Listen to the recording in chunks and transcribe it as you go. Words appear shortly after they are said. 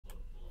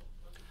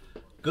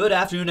Good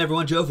afternoon,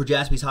 everyone. Joe for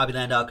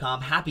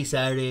JaspysHobbyland.com. Happy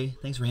Saturday.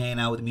 Thanks for hanging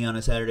out with me on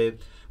a Saturday.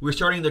 We're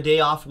starting the day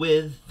off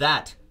with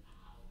that.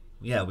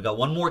 Yeah, we got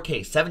one more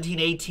case.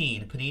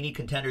 17-18 Panini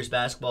Contenders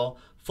Basketball.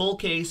 Full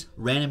case,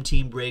 random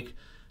team break,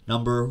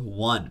 number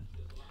 1.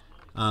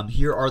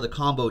 Here are the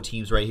combo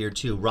teams right here,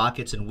 too.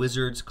 Rockets and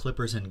Wizards,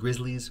 Clippers and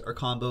Grizzlies are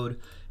comboed.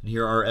 And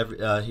here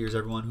are here's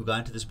everyone who got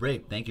into this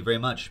break. Thank you very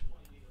much.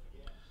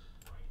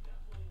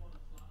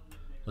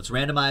 Let's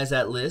randomize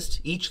that list,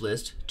 each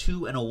list,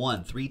 2 and a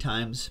 1, 3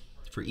 times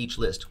for each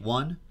list.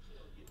 1,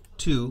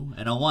 2,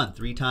 and a 1,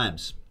 3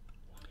 times.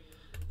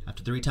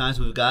 After 3 times,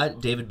 we've got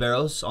David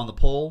Barros on the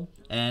pole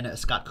and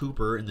Scott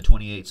Cooper in the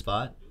 28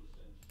 spot.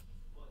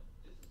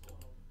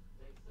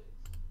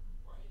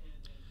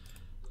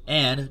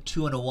 And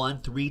 2 and a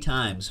 1, 3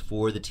 times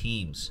for the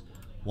teams.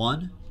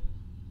 1,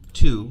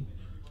 2,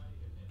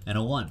 and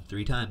a 1,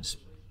 3 times.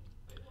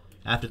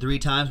 After 3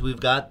 times, we've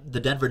got the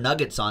Denver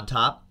Nuggets on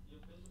top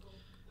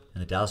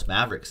and the Dallas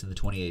Mavericks in the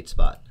 28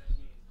 spot.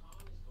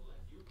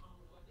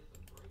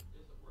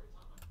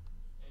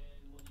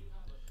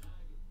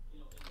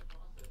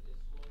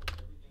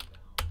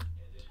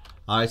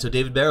 All right, so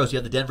David Barros, you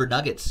have the Denver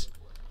Nuggets.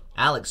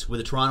 Alex with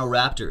the Toronto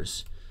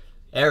Raptors.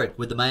 Eric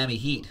with the Miami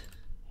Heat.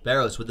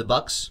 Barros with the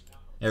Bucks.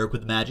 Eric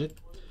with the Magic.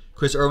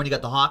 Chris Irwin, you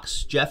got the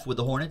Hawks. Jeff with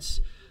the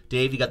Hornets.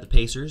 Dave, you got the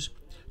Pacers.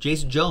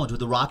 Jason Jones with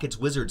the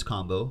Rockets-Wizards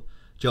combo.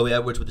 Joey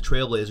Edwards with the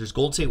Trailblazers.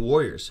 Golden State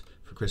Warriors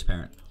for Chris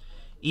Parent.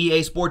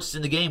 EA Sports is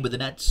in the game with the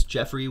Nets.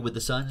 Jeffrey with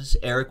the Suns.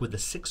 Eric with the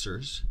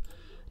Sixers.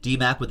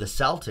 D-Mac with the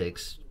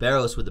Celtics.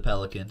 Barros with the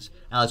Pelicans.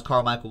 Alex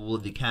Carmichael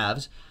with the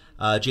Cavs.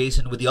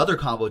 Jason with the other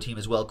combo team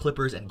as well,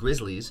 Clippers and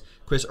Grizzlies.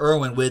 Chris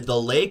Irwin with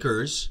the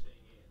Lakers.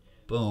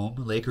 Boom.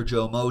 Laker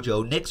Joe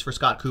Mojo. Knicks for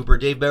Scott Cooper.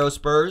 Dave Barros,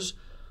 Spurs.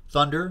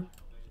 Thunder.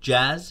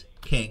 Jazz.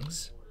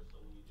 Kings.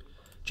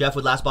 Jeff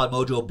with Last Spot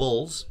Mojo,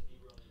 Bulls.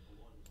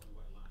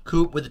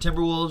 Coop with the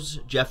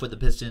Timberwolves. Jeff with the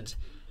Pistons.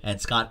 And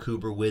Scott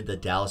Cooper with the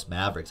Dallas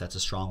Mavericks. That's a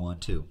strong one,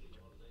 too.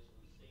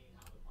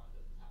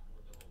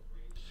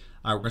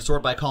 All right, we're going to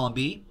sort by column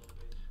B.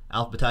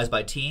 Alphabetized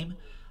by team.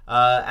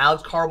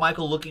 Alex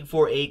Carmichael looking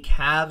for a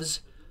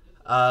Cavs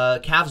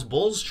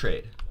Bulls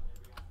trade.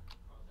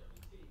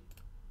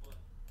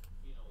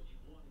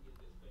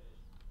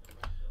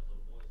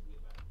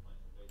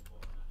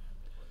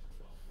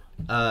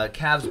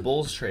 Cavs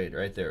Bulls trade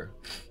right there.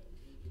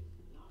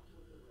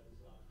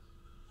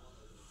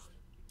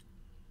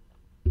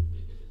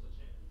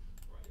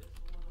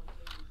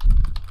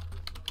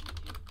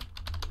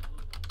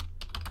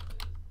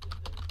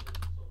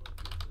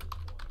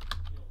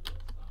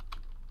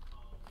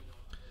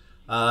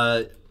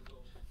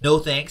 No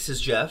thanks,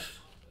 says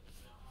Jeff.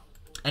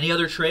 Any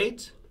other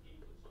trades?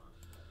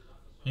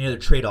 Any other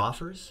trade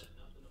offers?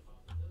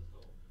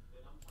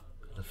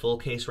 The full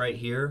case right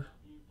here.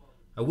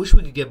 I wish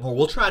we could get more.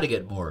 We'll try to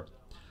get more.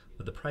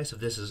 But the price of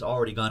this has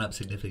already gone up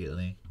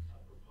significantly.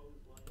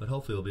 But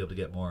hopefully we'll be able to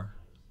get more.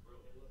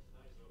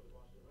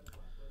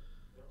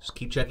 Just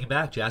keep checking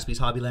back.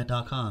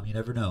 JaspysHobbyland.com. You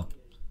never know.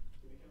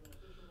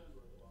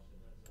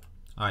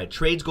 All right,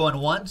 trades going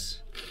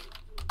once.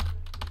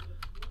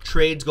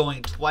 Trades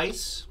going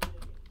twice.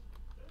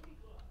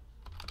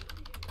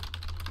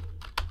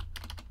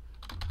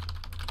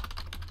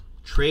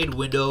 Trade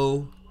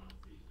window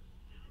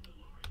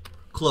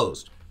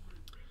closed.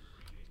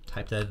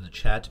 Type that in the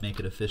chat to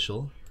make it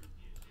official.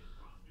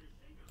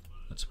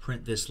 Let's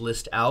print this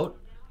list out.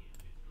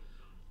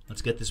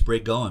 Let's get this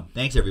break going.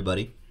 Thanks,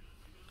 everybody.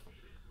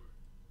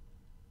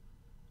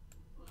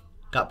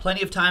 Got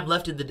plenty of time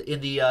left in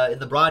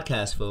the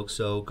broadcast, folks.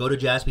 So go to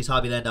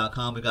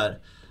JaspysHobbyland.com. We got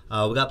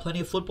plenty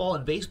of football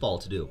and baseball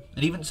to do,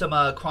 and even some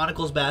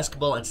Chronicles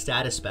basketball and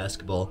Status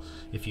basketball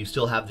if you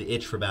still have the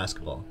itch for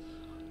basketball.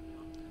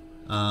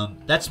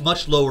 That's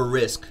much lower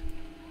risk,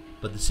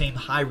 but the same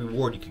high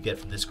reward you could get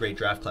from this great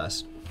draft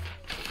class.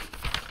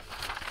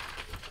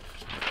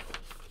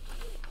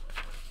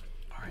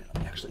 All right,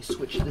 let me actually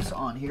switch this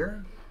on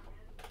here.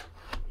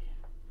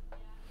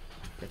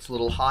 It's a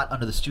little hot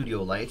under the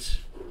studio lights.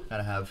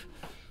 Gotta have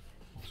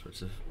all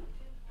sorts of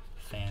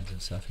fans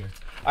and stuff here.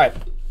 All right,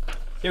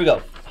 here we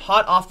go.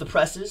 Hot off the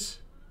presses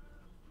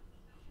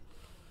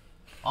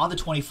on the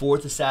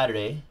 24th of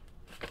Saturday.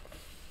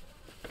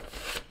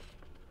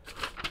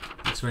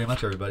 Thanks very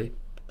much, everybody.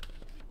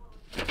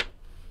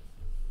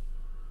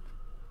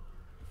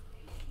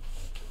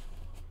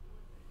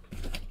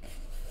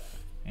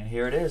 And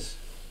here it is.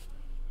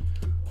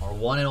 Our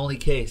one and only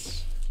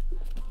case.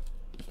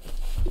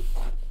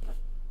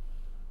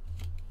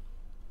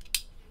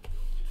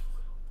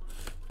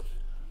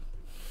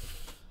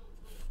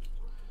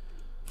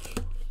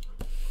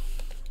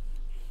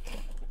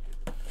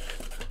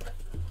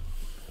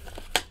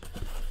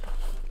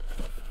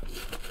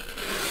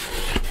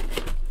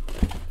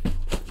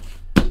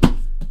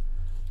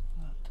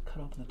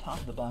 Top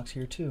of the box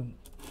here too.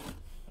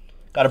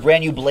 Got a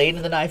brand new blade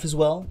in the knife as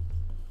well.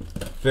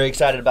 Very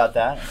excited about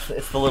that.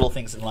 It's the little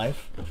things in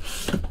life.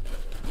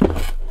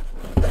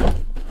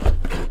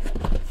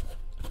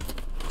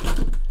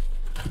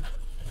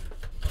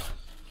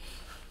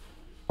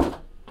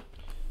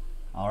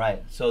 All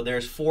right, so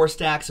there's 4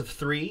 stacks of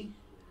 3.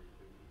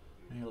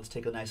 Here, let's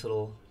take a nice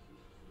little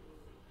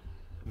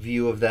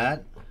view of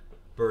that.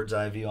 Bird's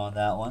eye view on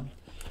that one.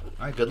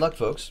 All right, good luck,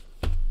 folks.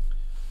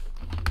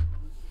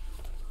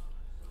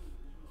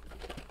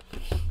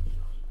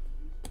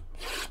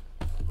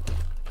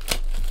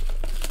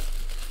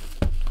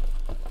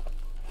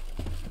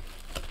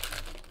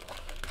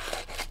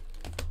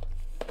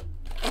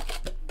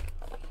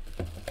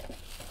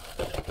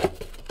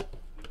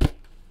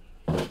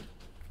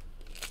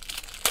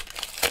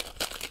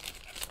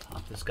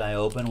 This guy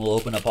open. We'll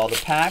open up all the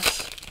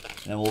packs,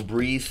 and we'll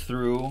breeze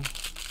through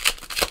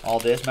all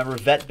this. Remember,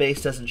 vet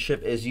base doesn't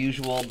ship as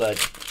usual, but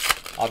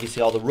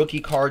obviously all the rookie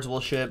cards will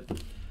ship,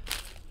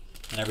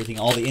 and everything.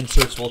 All the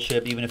inserts will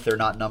ship, even if they're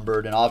not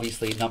numbered, and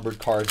obviously numbered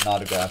cards and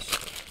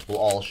autographs will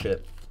all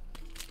ship.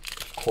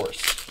 Of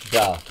course,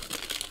 duh.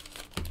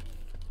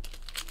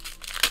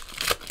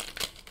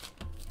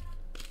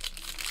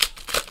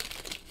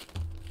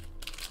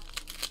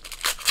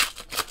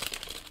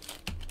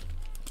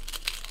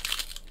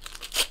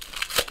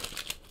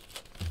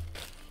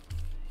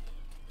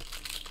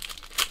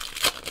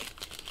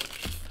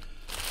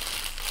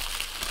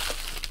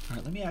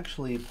 Alright, let me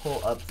actually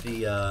pull up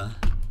the, I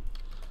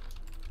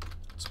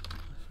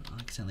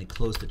accidentally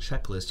closed the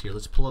checklist here.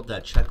 Let's pull up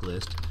that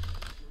checklist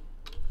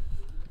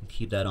and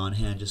keep that on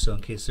hand just so in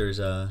case there's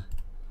some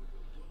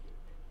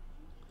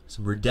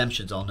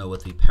redemptions, I'll know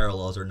what the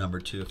parallels are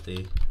numbered to if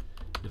they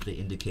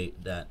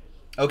indicate that.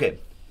 Okay.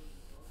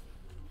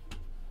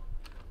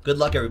 Good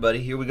luck,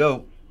 everybody. Here we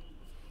go.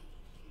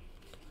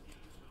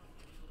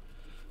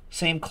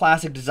 Same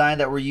classic design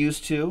that we're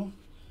used to.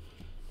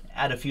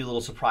 Add a few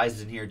little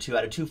surprises in here, too.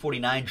 Out of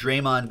 249,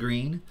 Draymond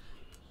Green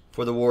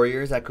for the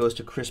Warriors. That goes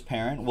to Chris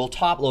Parent. We'll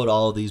top load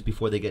all of these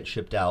before they get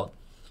shipped out.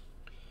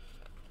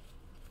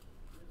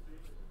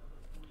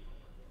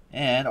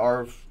 And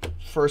our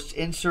first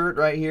insert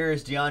right here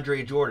is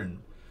DeAndre Jordan.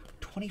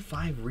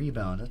 25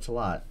 rebounds. That's a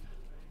lot.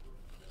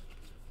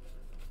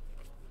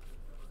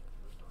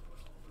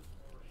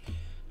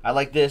 I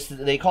like this.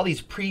 They call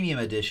these premium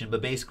edition,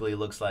 but basically it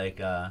looks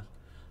like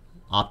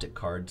optic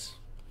cards.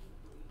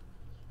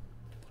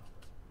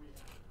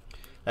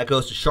 That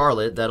goes to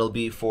Charlotte. That'll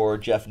be for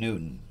Jeff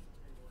Newton.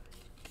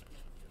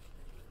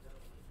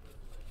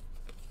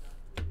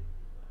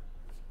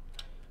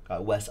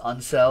 Got Wes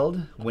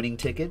Unseld, winning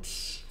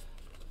tickets.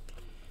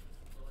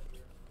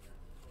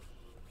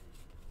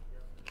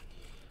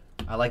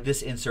 I like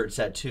this insert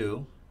set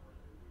too.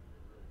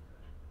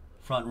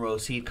 Front row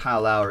seat,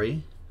 Kyle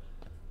Lowry.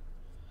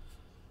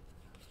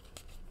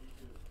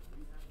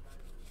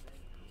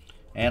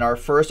 And our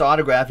first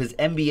autograph is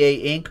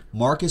NBA Inc.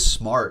 Marcus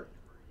Smart.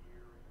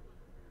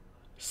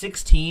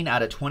 16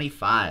 out of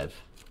 25.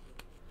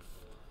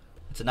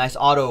 It's a nice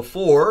auto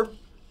for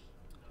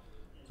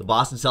the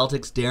Boston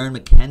Celtics, Darren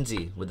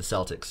McKenzie with the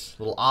Celtics.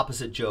 A little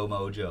opposite Joe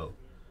Mojo.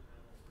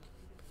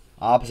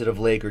 Opposite of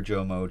Laker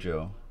Joe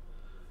Mojo.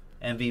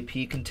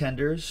 MVP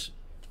contenders.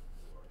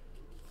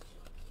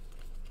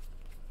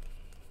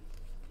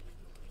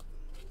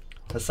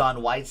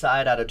 Hassan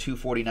Whiteside out of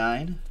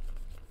 249.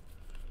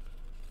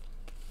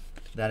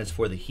 That is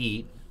for the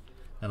Heat.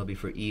 That'll be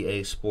for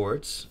EA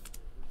Sports.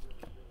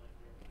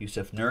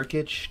 Yusuf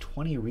Nurkic,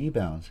 20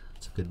 rebounds.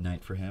 That's a good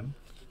night for him.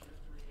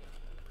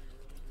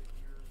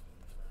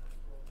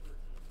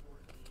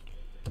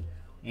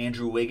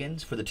 Andrew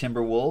Wiggins for the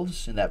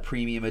Timberwolves in that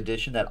premium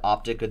edition, that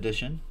optic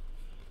edition.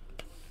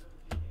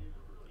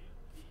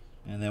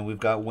 And then we've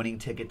got winning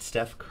ticket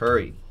Steph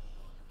Curry.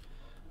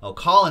 Oh,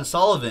 Colin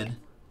Sullivan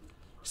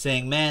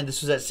saying, man,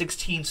 this was at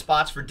 16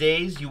 spots for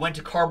days. You went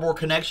to Cardboard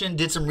Connection,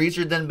 did some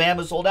research, then bam,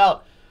 was sold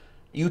out.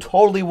 You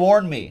totally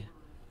warned me.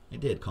 I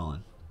did,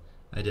 Colin.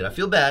 I did. I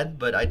feel bad,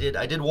 but I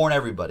did warn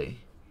everybody.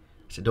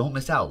 I said, don't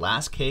miss out.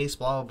 Last case,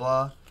 blah,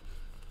 blah, blah.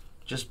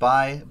 Just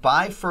buy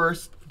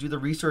first, do the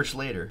research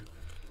later.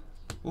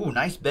 Ooh,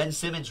 nice Ben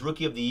Simmons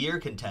Rookie of the Year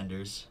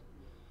contenders.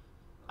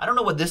 I don't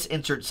know what this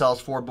insert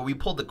sells for, but we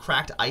pulled the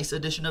Cracked Ice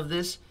edition of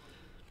this.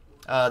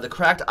 The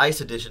Cracked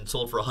Ice edition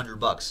sold for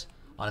 $100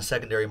 on a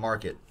secondary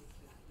market,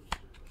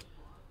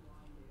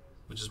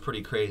 which is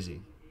pretty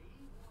crazy.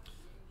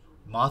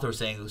 Mothra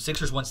saying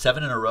Sixers won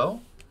 7 in a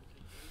row.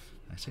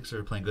 Sixers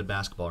are playing good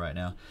basketball right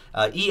now.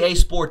 EA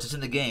Sports is in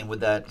the game with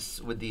the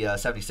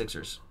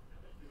 76ers.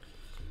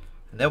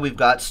 And then we've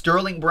got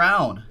Sterling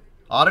Brown.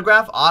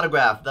 Autograph,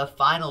 the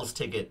finals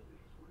ticket.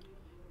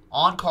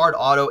 On-card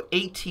auto,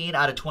 18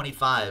 out of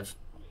 25.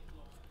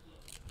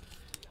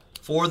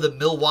 For the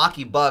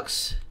Milwaukee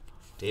Bucks,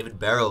 David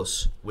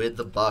Barrows with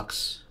the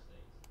Bucks.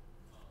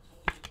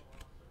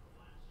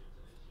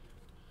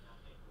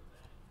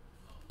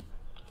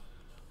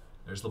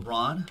 There's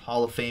LeBron,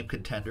 Hall of Fame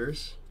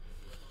contenders.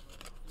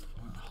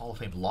 Hall of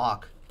Fame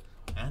lock.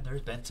 And there's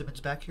Ben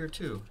Simmons back here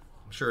too.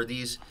 I'm sure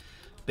these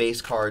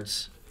base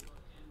cards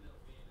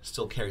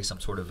still carry some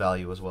sort of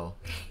value as well.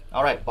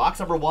 All right, box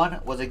number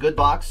 1 was a good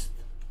box.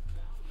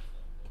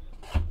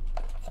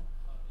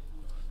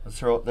 Let's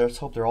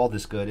hope they're all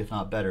this good, if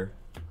not better.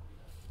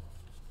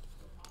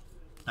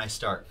 Nice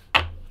start.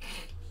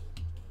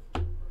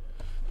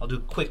 I'll do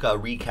quick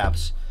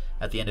recaps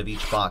at the end of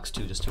each box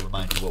too, just to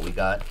remind you what we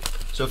got.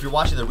 So if you're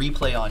watching the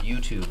replay on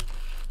YouTube,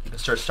 you can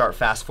start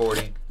fast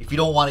forwarding. If you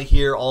don't want to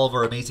hear all of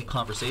our amazing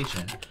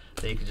conversation,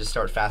 then you can just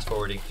start fast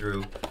forwarding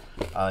through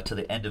to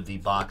the end of the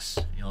box.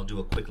 You know, I'll do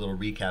a quick little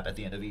recap at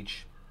the end of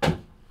each.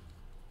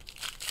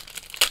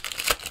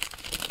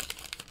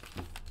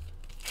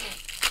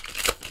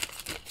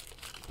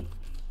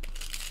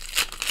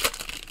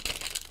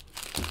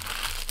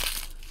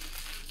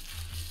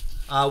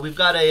 We've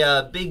got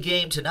a big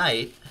game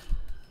tonight.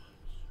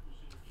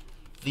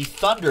 The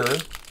Thunder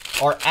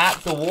are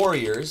at the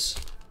Warriors.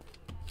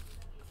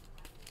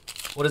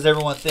 What does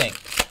everyone think?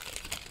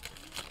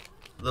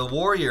 The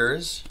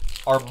Warriors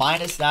are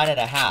minus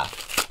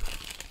 9.5.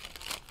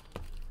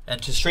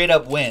 And to straight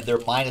up win, they're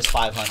minus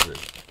 500.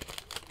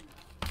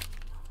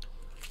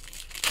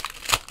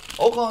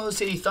 Oklahoma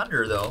City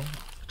Thunder, though,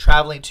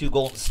 traveling to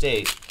Golden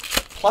State,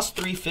 plus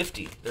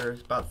 350. They're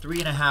about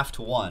 3.5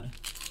 to 1.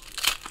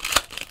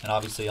 And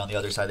obviously on the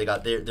other side,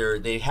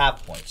 they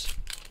have points.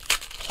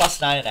 Plus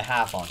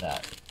 9.5 on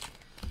that.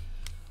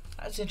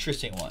 That's an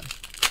interesting one.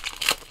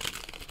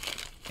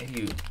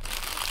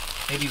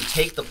 Maybe you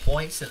take the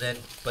points and then,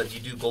 but you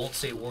do Golden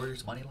State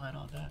Warriors money line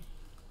on that.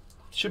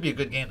 Should be a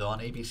good game though on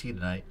ABC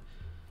tonight.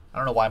 I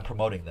don't know why I'm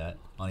promoting that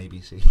on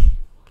ABC.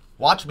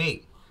 Watch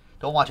me.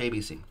 Don't watch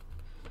ABC.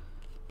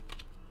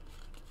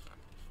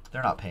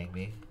 They're not paying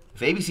me.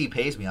 If ABC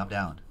pays me, I'm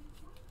down.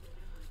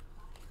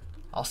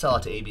 I'll sell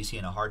it to ABC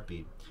in a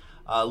heartbeat.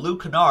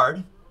 Luke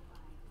Kennard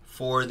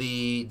for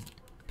the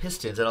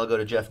Pistons, and I'll go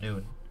to Jeff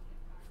Noon.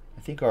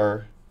 I think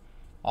our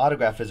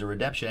autograph is a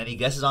redemption. Any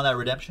guesses on that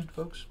redemption,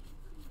 folks?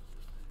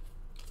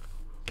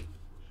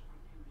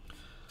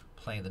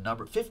 Playing the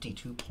number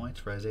 52 points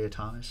for Isaiah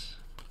Thomas.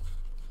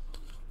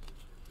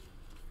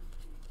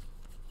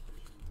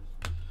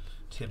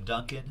 Tim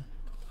Duncan,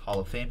 Hall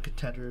of Fame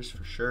contenders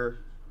for sure.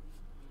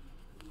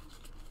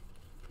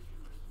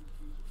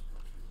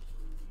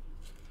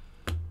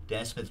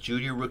 Dan Smith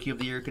Jr., Rookie of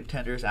the Year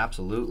contenders,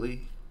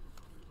 absolutely.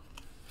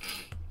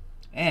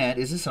 And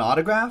is this an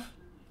autograph?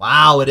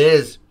 Wow, it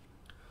is.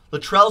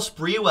 Latrell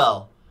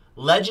Sprewell,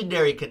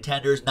 legendary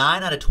contenders,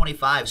 9 out of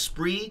 25.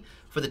 Spree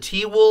for the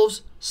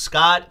T-Wolves,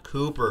 Scott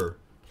Cooper.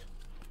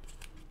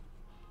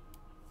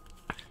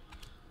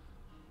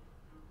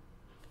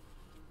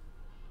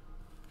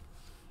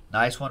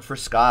 Nice one for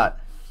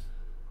Scott.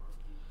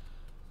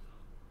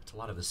 That's a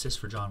lot of assists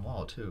for John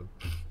Wall, too.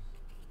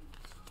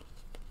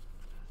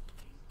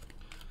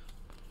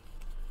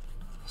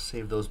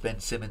 Save those Ben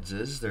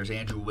Simmonses. There's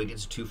Andrew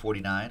Wiggins,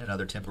 249,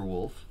 another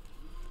Timberwolf.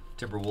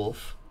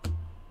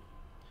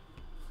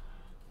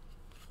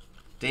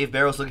 Dave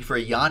Barrow's looking for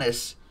a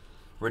Giannis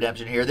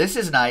redemption here. This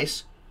is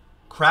nice.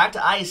 Cracked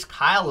Ice,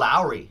 Kyle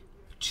Lowry,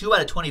 2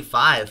 out of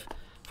 25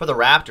 for the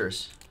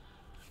Raptors.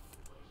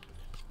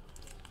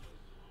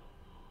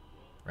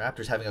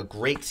 Raptors having a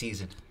great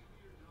season.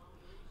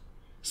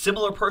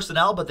 Similar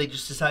personnel, but they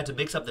just decided to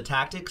mix up the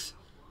tactics.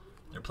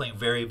 They're playing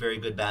very, very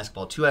good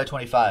basketball. 2 out of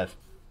 25.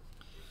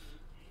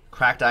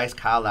 Cracked Ice,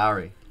 Kyle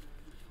Lowry.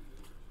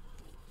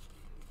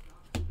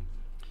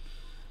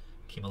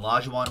 Keem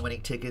Olajuwon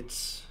winning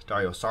tickets.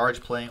 Dario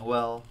Saric playing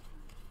well.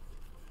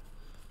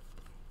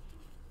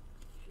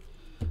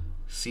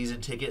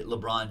 Season ticket,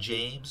 LeBron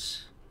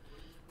James.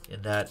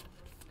 In that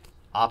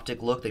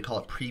optic look, they call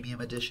it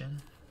Premium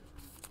Edition.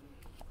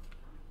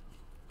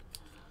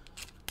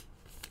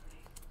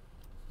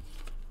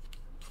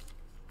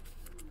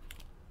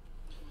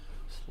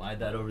 Slide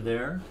that over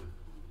there.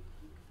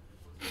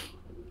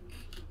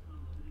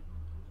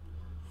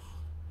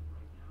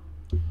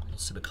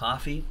 Sip of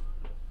coffee.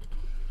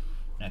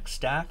 Next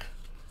stack.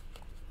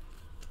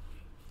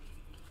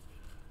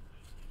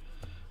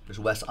 There's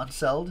Wes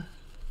Unseld.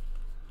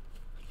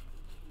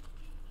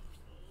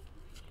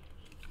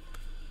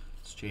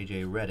 It's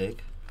J.J. Redick.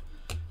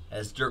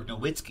 As Dirk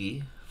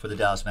Nowitzki for the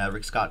Dallas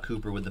Mavericks. Scott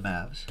Cooper with the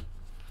Mavs.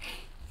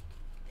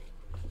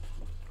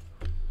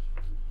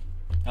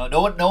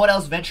 No one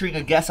else venturing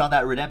a guess on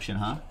that redemption,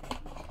 huh?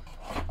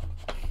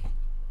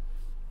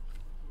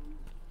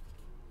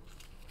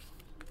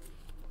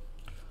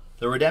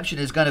 The redemption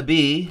is going to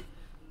be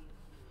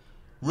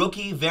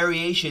Rookie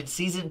Variation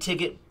Season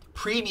Ticket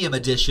Premium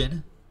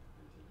Edition,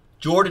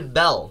 Jordan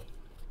Bell.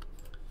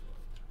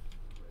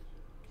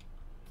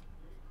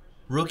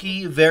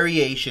 Rookie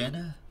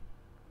Variation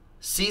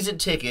Season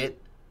Ticket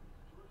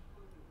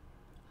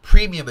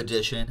Premium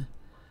Edition.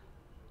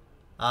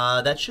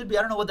 That should be,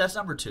 I don't know what that's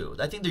numbered to.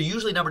 I think they're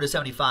usually numbered to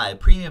 75.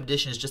 Premium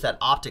Edition is just that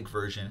optic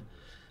version.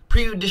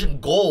 Premium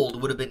Edition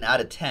Gold would have been out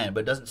of 10,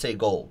 but it doesn't say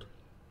gold.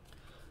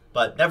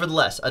 But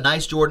nevertheless, a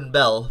nice Jordan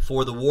Bell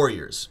for the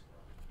Warriors.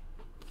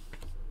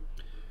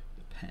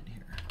 Pen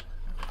here.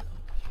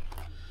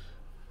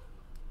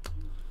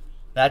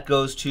 That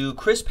goes to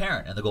Chris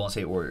Parent and the Golden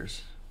State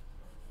Warriors.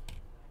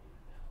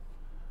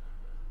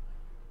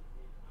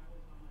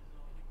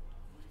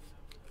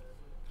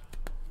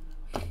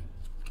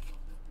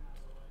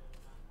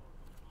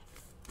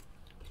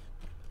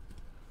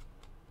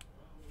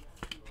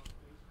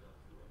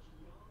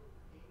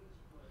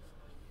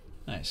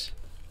 Nice. nice.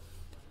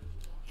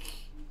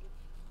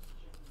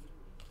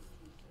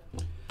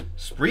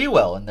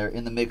 Spreewell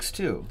in the mix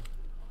too.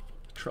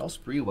 Terrell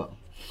Spreewell.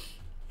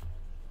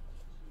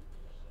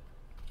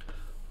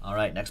 All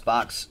right, next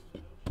box.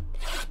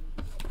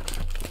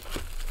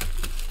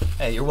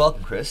 Hey, you're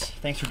welcome, Chris.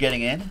 Thanks for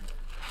getting in.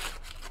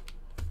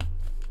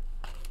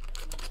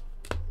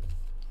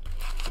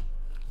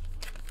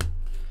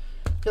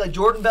 I feel like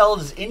Jordan Bell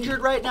is injured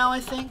right now, I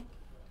think.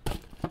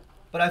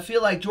 But I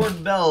feel like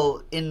Jordan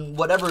Bell, in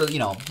whatever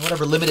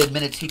limited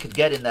minutes he could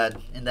get in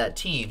that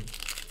team,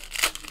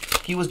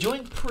 he was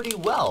doing pretty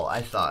well,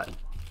 I thought,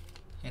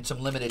 in some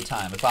limited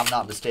time, if I'm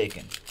not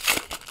mistaken.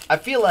 I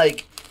feel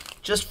like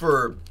just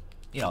for,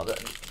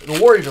 the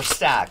Warriors are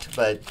stacked,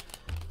 but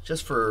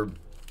just for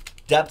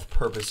depth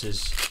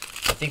purposes,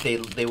 I think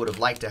they would have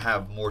liked to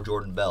have more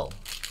Jordan Bell.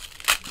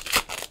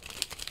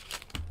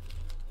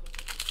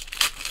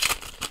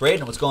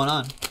 Braden, what's going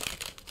on?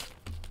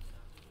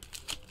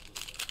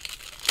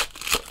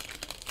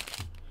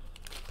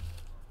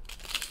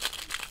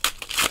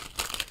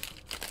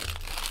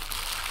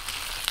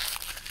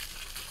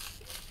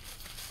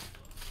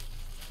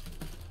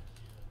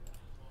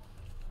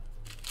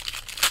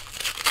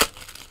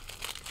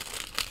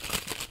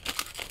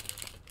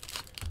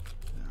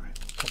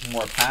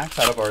 More packs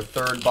out of our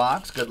third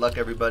box. Good luck,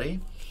 everybody.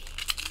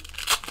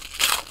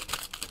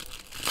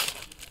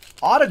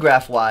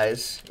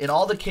 Autograph-wise, in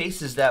all the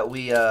cases that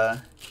we've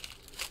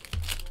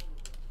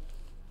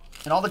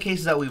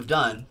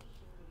done,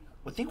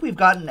 I think we've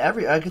gotten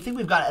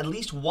at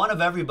least one of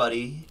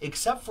everybody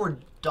except for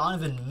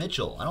Donovan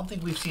Mitchell. I don't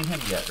think we've seen him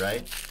yet,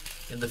 right?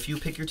 In the few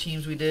pick your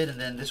teams we did, and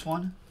then this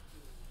one,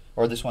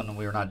 or this one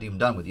we were not even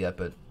done with yet,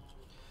 but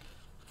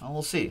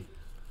we'll see.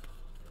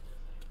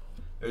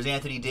 There's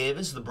Anthony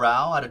Davis, the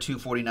brow, out of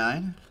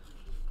 249.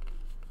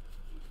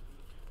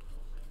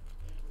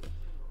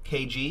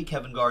 KG,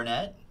 Kevin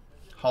Garnett,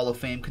 Hall of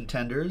Fame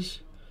contenders,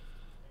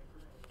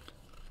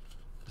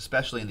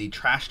 especially in the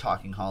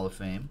trash-talking Hall of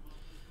Fame.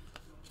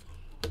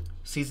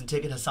 Season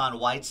ticket, Hassan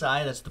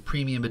Whiteside, that's the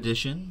premium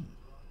edition.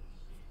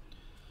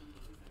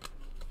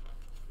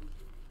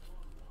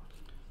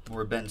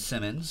 More Ben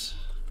Simmons.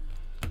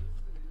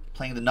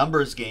 Playing the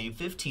numbers game,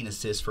 15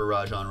 assists for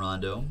Rajon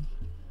Rondo.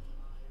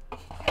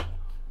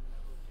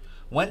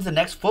 When's the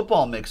next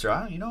football mixer?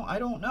 I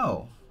don't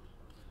know.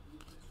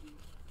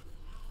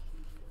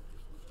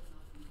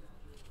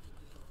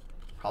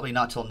 Probably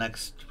not till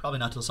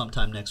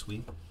sometime next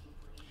week.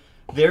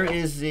 There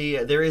is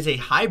a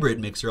hybrid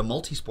mixer, a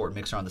multi-sport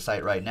mixer on the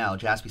site right now,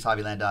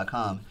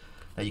 JaspysHobbyland.com,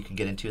 that you can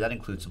get into. That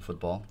includes some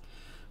football.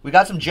 We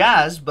got some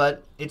Jazz,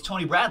 but it's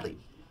Tony Bradley.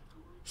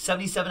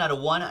 77 out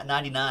of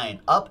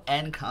 199. Up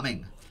and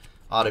coming.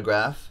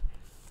 Autograph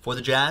for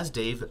the Jazz,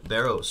 Dave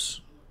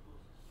Barros.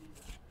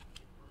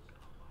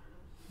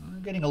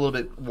 Getting a little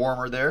bit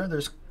warmer there.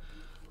 There's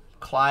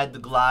Clyde the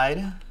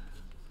Glide.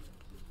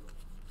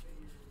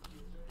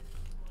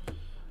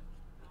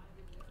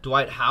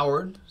 Dwight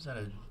Howard. He's had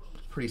a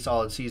pretty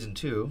solid season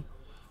too,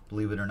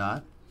 believe it or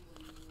not.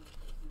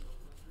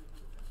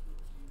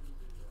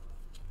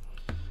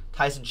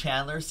 Tyson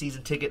Chandler,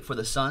 season ticket for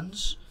the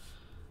Suns.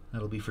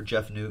 That'll be for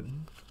Jeff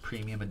Newton,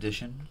 premium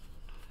edition.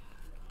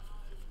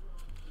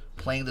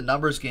 Playing the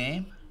numbers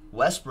game.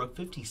 Westbrook,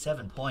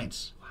 57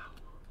 points.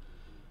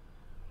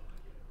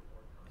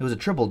 It was a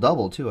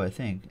triple-double, too, I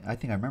think. I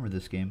remember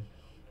this game.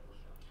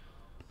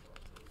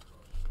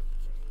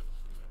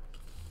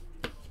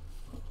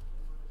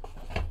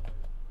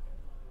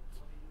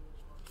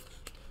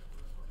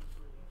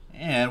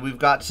 And we've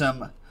got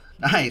some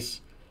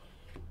nice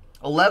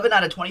 11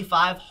 out of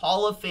 25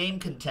 Hall of Fame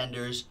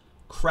contenders,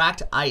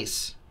 cracked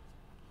ice.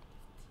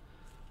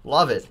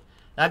 Love it.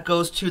 That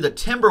goes to the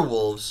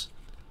Timberwolves,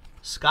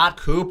 Scott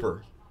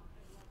Cooper.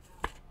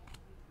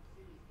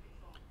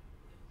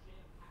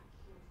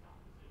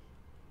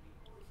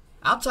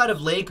 Outside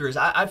of Lakers,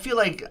 I feel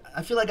like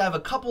I have a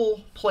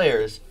couple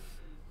players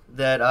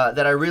that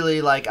I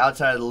really like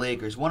outside of the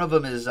Lakers. One of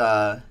them is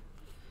Allen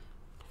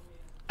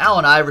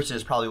Iverson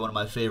is probably one of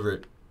my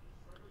favorite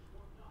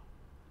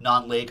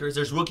non-Lakers.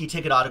 There's rookie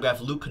ticket autograph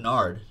Luke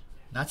Kennard.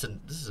 This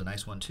is a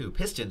nice one too.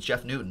 Pistons,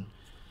 Jeff Newton.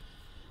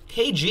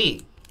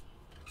 KG.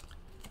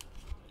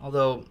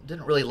 Although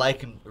didn't really like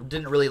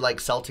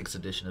Celtics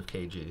edition of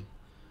KG.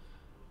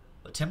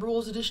 But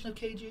Timberwolves edition of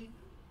KG.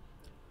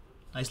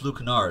 Nice Luke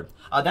Kennard.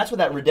 That's what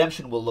that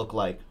redemption will look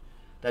like.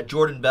 That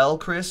Jordan Bell,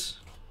 Chris.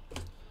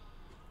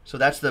 So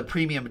that's the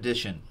premium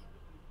edition.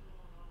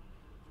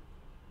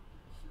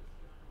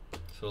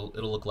 So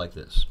it'll look like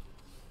this.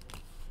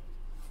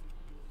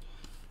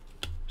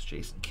 It's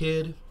Jason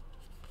Kidd.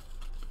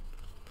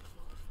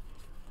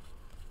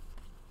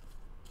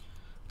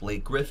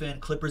 Blake Griffin,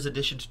 Clippers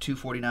edition to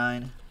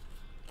 249.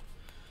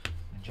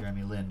 And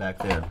Jeremy Lin back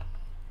there.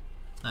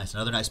 Nice,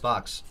 another nice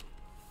box.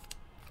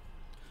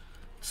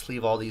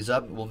 Sleeve all these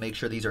up. We'll make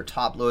sure these are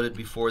top loaded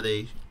before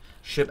they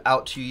ship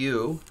out to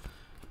you.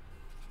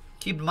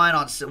 Keep in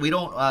mind,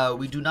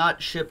 we do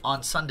not ship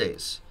on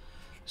Sundays,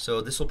 so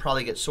this will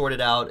probably get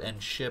sorted out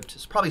and shipped.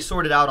 It's probably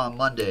sorted out on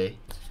Monday,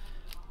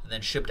 and and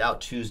then shipped out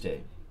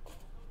Tuesday.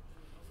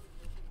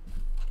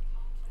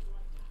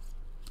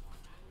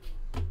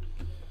 All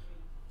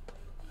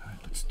right,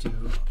 let's do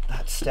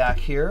that stack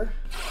here.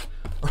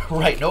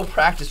 Right, no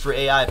practice for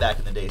AI back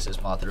in the day, says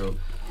Mothro.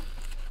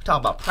 We're talking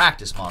about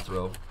practice,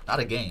 Mothro, not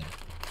a game.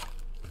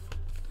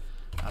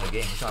 Not a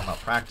game, we're talking about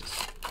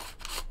practice.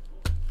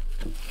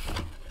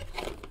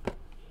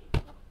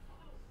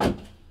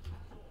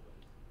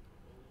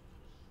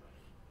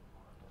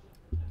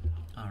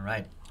 All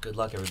right, good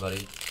luck,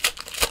 everybody.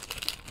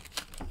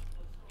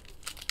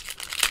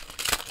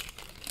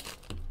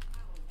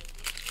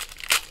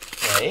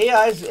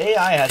 Yeah,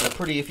 AI has a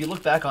pretty, if you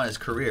look back on his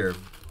career,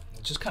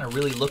 just kind of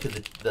really look at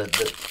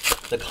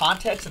the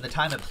context and the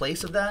time and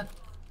place of that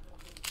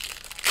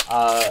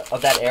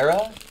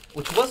era,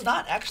 which was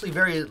not actually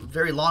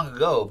very long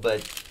ago,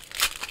 but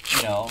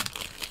you know,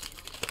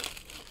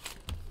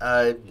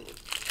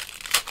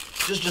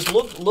 just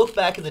look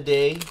back in the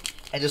day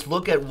and just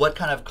look at what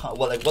kind of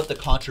what the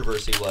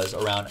controversy was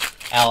around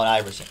Allen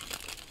Iverson,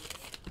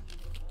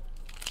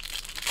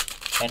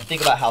 and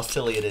think about how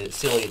silly it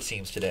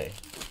seems today.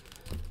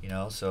 You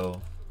know,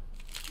 so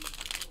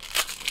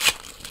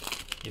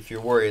if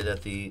you're worried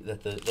that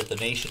the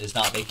nation is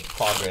not making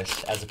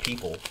progress as a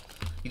people,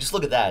 you just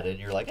look at that and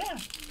you're like,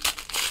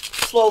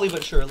 slowly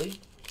but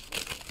surely.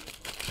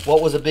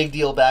 What was a big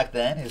deal back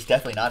then is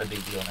definitely not a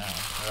big deal now.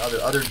 There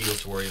are other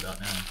deals to worry about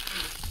now.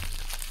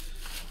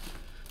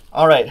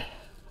 All right,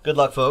 good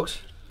luck,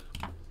 folks.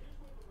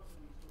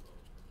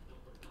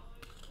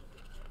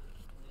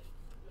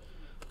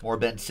 More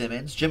Ben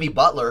Simmons, Jimmy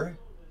Butler.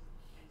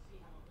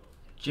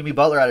 Jimmy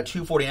Butler out of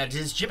 249.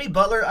 Is Jimmy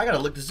Butler, I gotta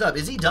look this up.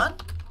 Is he done?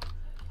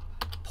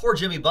 Poor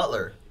Jimmy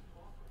Butler.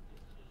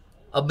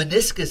 A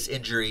meniscus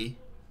injury.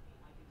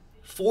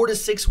 4 to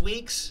 6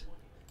 weeks.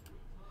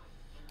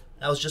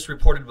 That was just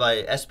reported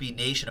by SB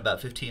Nation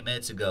about 15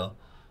 minutes ago.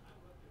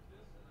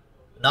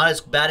 Not as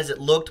bad as it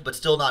looked, but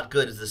still not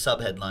good is the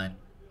subheadline.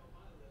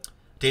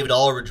 David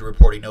Aldridge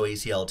reporting no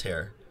ACL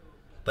tear,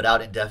 but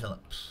out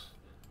indefinitely.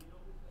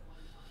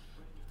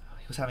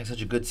 He was having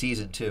such a good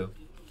season, too.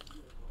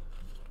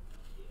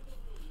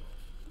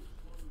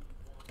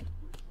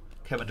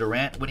 Kevin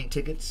Durant winning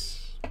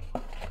tickets.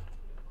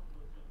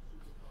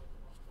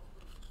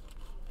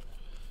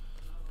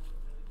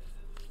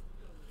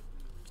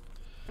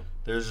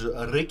 There's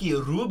Ricky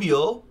Rubio.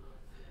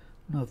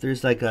 I don't know if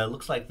there's like a,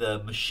 looks like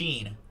the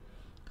machine.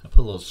 I put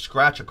a little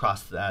scratch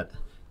across that.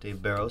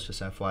 Dave Barrows,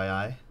 just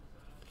FYI.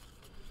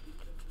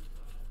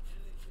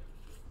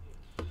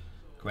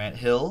 Grant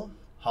Hill,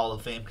 Hall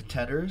of Fame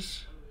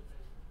contenders.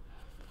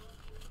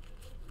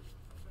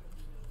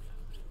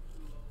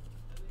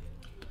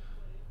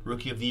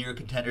 Rookie of the Year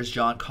contenders,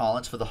 John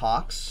Collins for the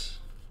Hawks.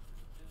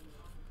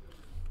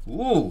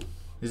 Ooh,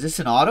 is this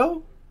an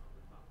auto?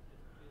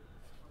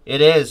 It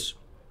is.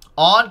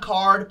 On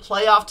card,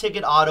 playoff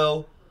ticket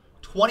auto,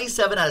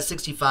 27 out of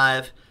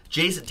 65,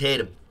 Jason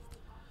Tatum.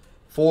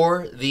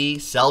 For the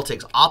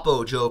Celtics,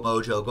 Oppo Joe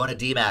Mojo, going to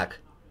D-Mac.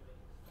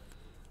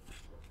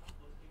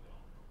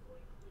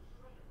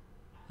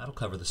 That'll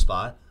cover the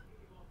spot.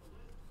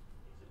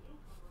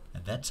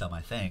 And then some,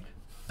 I think.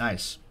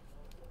 Nice.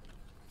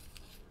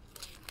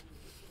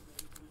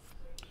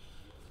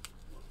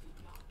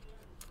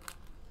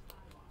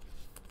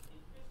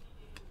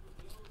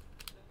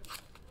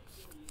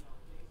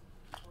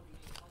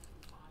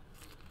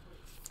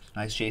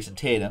 Nice Jason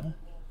Tatum.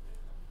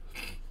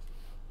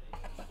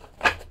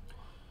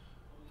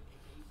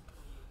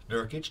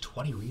 Nurkic,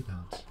 20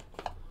 rebounds.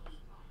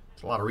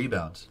 It's a lot of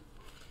rebounds.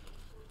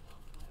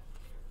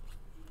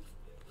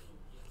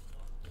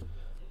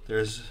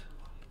 There's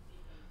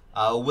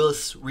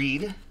Willis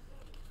Reed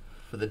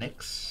for the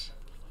Knicks.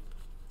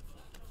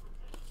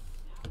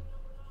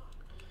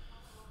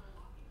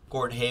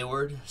 Gordon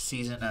Hayward,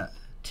 season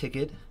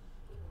ticket,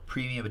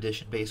 premium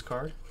edition base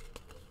card.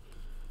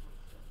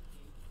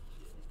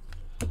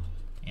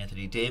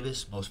 Anthony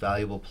Davis, most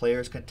valuable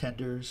players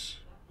contenders.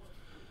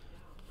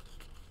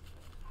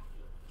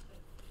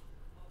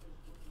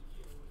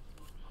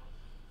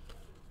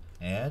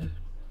 And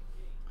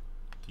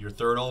your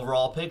third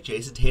overall pick,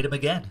 Jason Tatum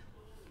again.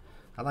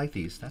 I like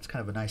these. That's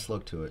kind of a nice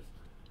look to it.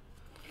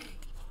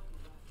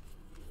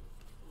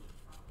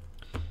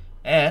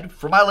 And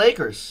for my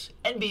Lakers,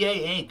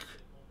 NBA Inc.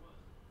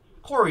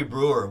 Corey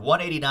Brewer,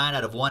 189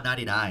 out of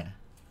 199.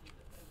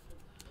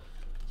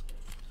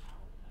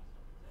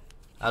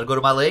 I'll go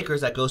to my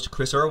Lakers. That goes to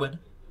Chris Irwin.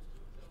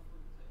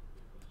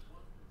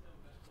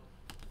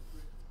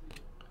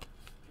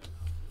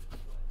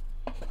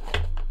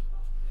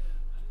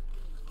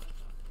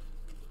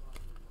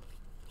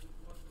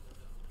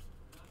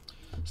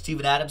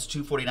 Steven Adams,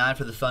 249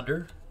 for the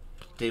Thunder.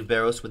 Dave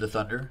Barrows with the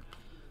Thunder.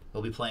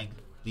 They'll be playing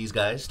these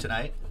guys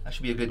tonight. That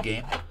should be a good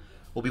game.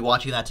 We'll be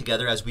watching that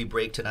together as we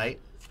break tonight.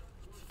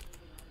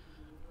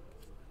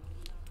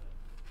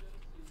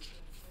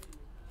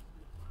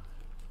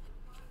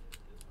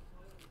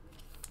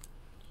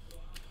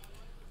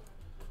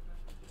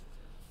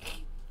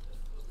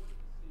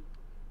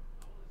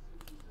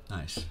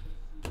 Nice.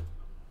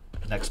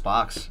 Next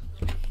box.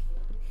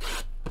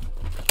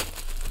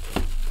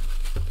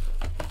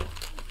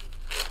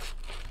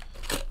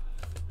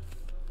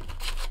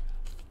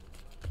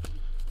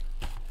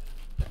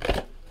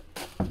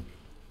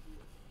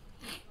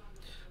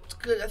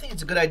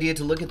 good idea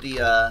to look at the,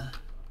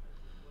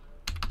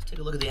 let's take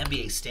a look at the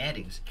NBA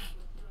standings.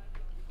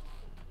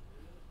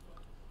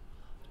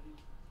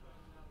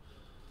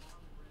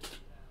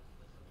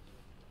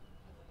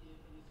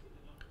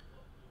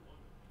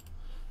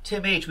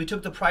 Tim H, we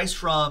took the price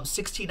from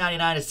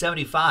 $16.99 to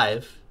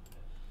 $75.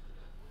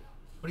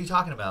 What are you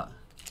talking about?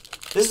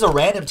 This is a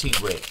random team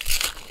break,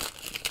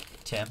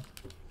 Tim.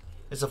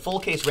 It's a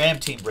full case random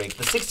team break.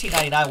 The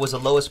 $16.99 was the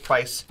lowest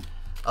price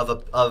of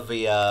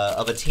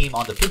a team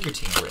on the pick your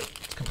team break.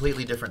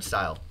 Completely different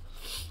style.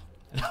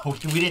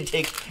 We didn't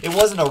take. It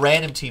wasn't a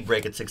random team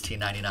break at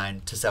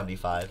 $16.99 to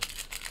 $75.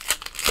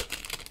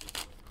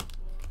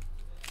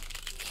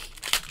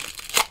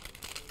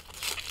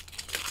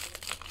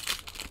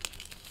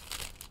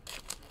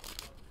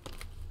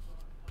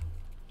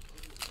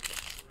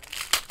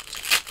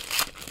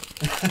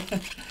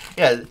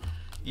 Yeah,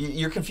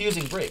 you're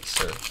confusing breaks,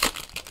 sir.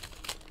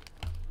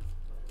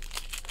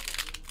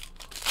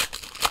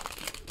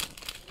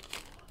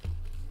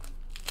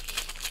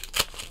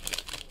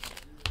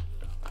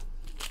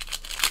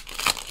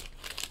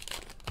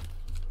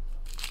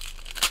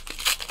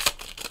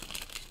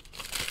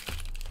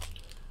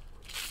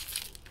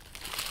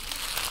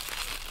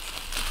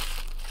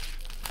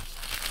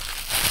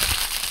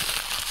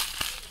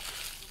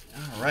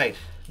 All right,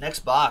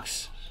 next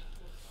box.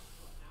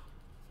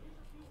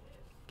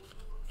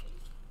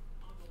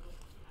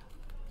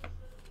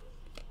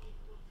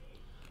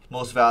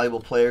 Most valuable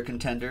player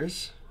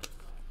contenders.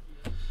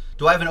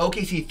 Do I have an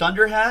OKC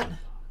Thunder hat?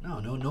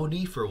 No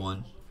need for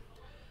one.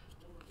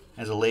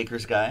 As a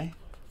Lakers guy.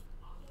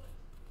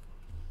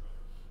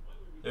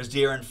 There's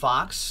De'Aaron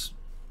Fox.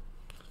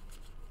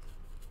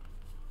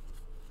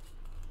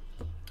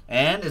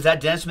 And is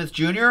that Dennis Smith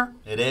Jr.?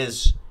 It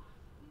is.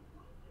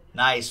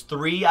 Nice.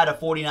 3 out of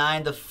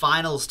 49. The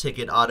finals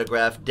ticket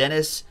autograph.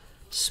 Dennis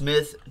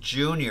Smith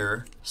Jr.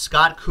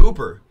 Scott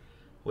Cooper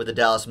with the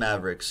Dallas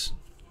Mavericks.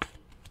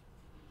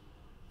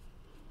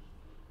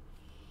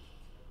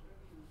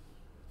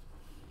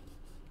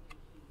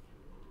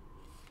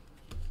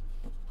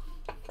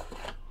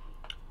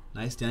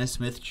 Nice Dennis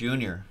Smith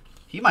Jr.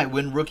 He might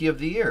win Rookie of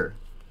the Year.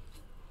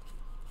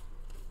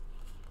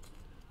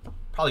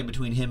 Probably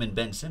between him and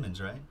Ben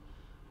Simmons, right?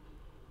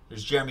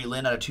 There's Jeremy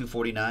Lin out of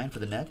 249 for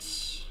the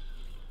Nets.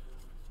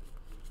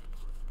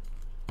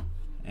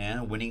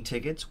 And winning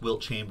tickets,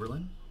 Wilt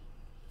Chamberlain.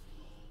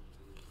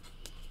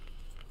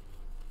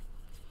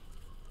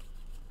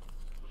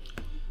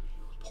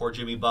 Poor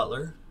Jimmy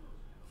Butler.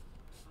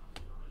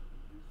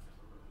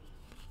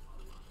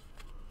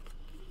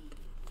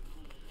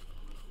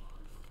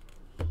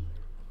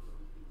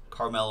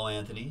 Carmelo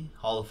Anthony,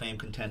 Hall of Fame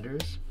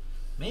contenders.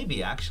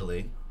 Maybe,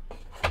 actually.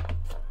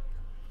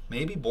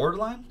 Maybe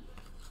borderline?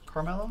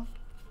 Carmelo?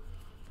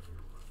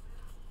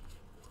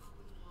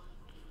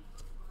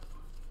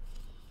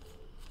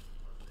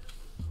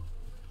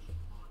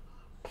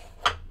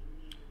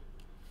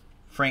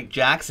 Frank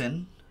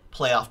Jackson,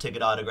 playoff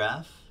ticket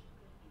autograph.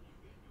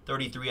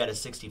 33 out of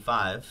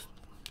 65.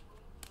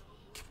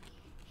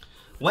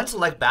 When's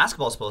Select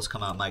Basketball supposed to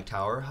come out, Mike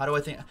Tower? How do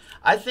I think?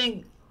 I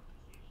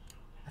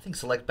think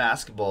Select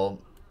Basketball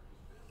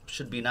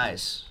should be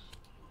nice.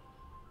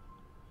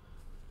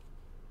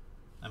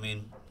 I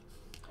mean,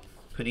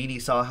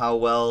 Panini saw how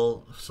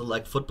well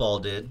Select Football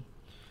did.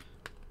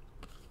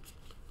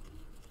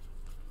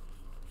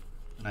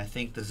 And I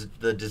think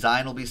the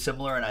design will be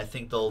similar, and I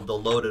think they'll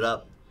load it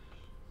up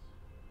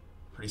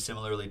pretty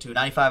similarly too.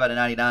 95 out of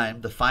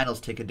 99. The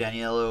finals ticket,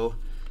 Danilo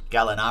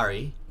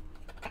Gallinari.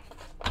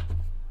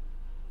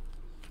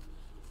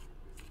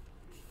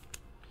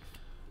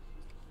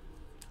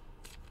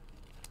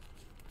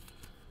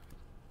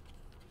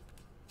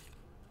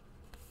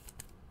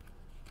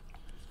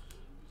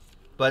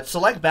 But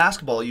Select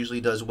Basketball usually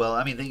does well.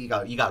 I mean, you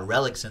got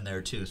relics in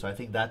there too, so I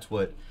think that's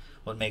what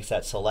makes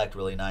that Select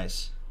really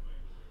nice.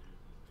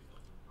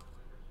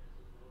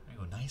 There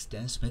you go, nice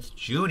Dennis Smith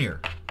Jr.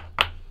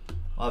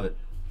 Love it.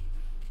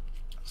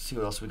 Let's see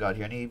what else we got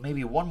here. I need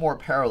maybe one more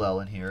parallel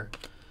in here.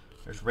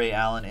 There's Ray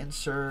Allen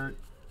insert,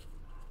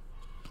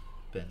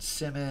 Ben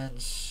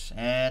Simmons,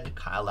 and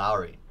Kyle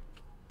Lowry.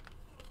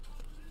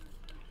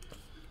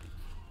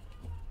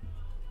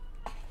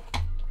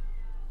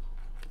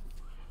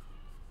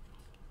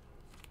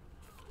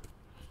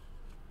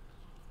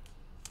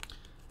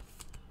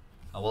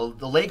 Well,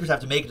 the Lakers have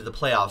to make it to the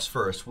playoffs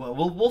first.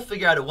 We'll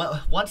figure out it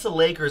once the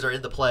Lakers are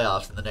in the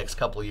playoffs in the next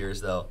couple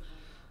years, though.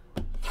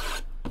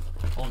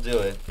 We'll do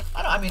it.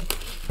 I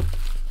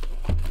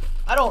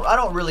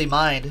don't really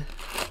mind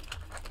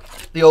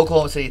the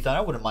Oklahoma City Thunder.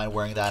 I wouldn't mind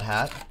wearing that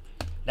hat.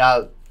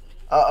 Now,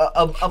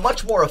 a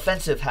much more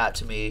offensive hat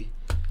to me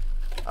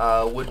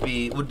would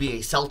be a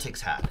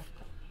Celtics hat.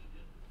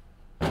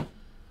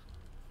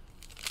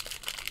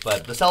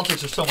 But the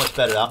Celtics are so much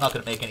better. I'm not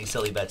going to make any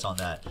silly bets on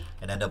that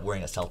and end up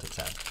wearing a Celtics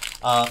hat.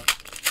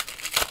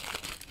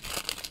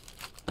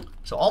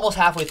 So almost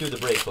halfway through the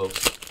break,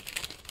 folks.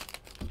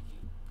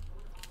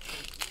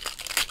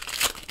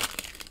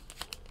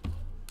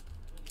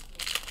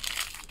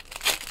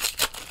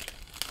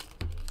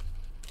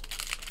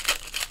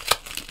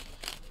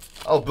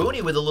 Oh,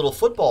 Booney with a little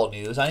football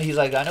news. He's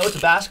like, I know it's a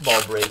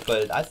basketball break,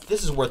 but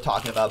this is worth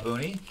talking about,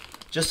 Booney.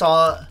 Just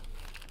saw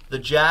the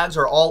Jags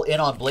are all in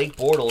on Blake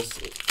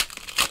Bortles.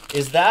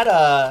 Is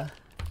that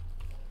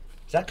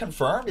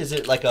confirmed? Is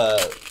it like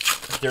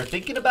they're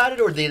thinking about it,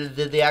 or did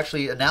they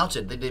actually announce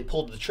it? They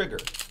pulled the trigger.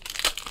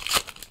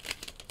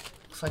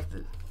 Looks like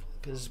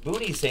because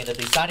Booney's saying that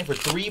they signed him for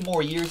 3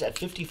 more years at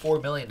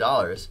 $54 million.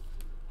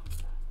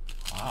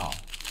 Wow.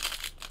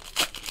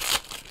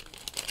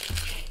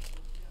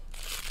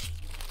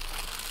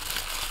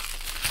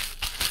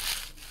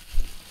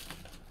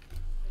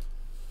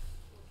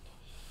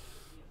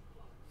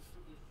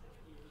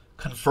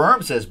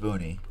 Confirmed, says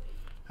Booney.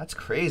 That's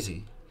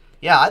crazy.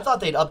 Yeah, I thought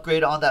they'd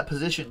upgrade on that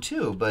position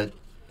too, but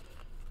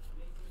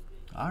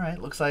all right,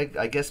 looks like,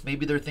 I guess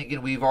maybe they're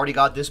thinking we've already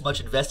got this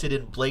much invested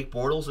in Blake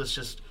Bortles. Let's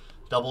just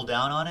double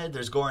down on it.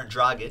 There's Goran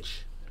Dragic.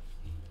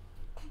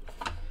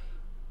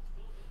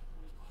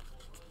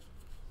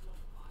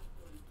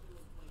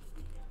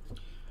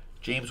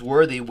 James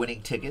Worthy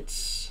winning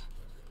tickets.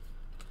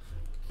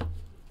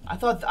 I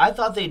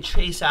thought they'd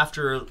chase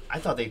after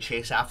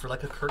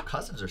like a Kirk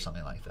Cousins or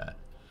something like that.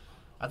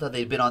 I thought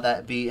they'd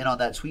be in on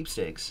that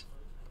sweepstakes.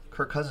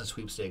 Kirk Cousins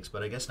sweepstakes,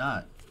 but I guess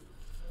not.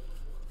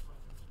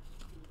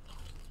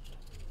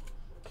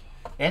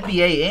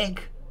 NBA Inc.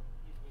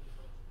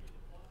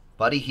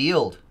 Buddy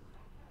Hield.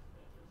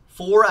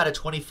 4 out of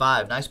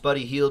 25. Nice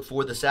Buddy Hield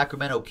for the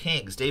Sacramento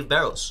Kings. Dave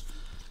Barrows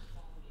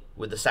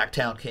with the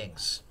Sacktown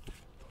Kings.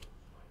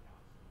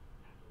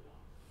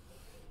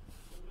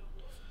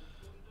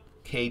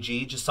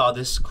 KG. Just saw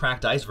this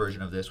cracked ice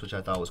version of this, which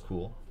I thought was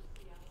cool.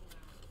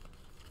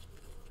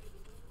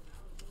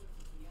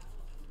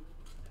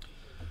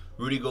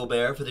 Rudy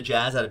Gobert for the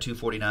Jazz out of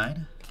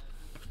 249.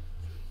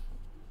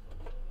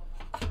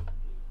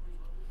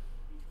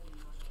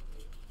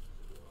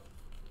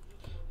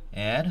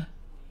 And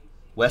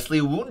Wesley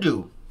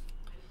Wundu.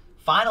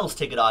 Finals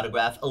ticket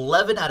autograph,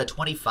 11 out of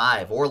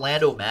 25.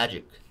 Orlando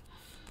Magic.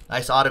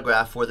 Nice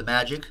autograph for the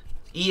Magic.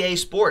 EA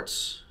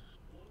Sports.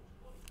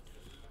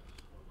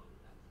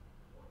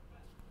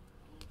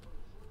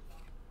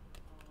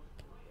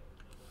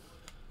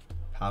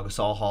 Pau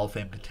Gasol Hall of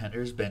Fame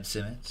contenders, Ben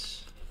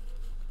Simmons.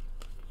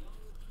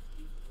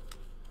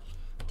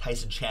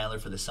 Tyson Chandler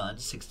for the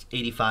Suns,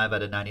 85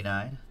 out of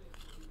 99.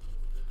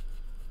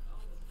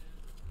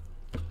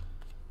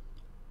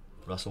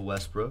 Russell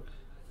Westbrook.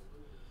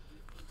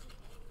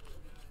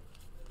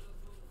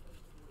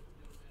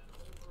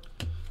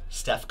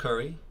 Steph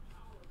Curry.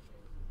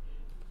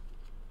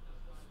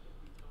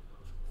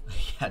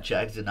 Yeah,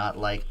 Jags did not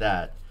like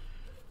that.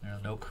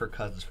 No Kirk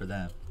Cousins for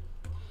them.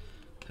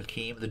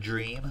 Hakeem the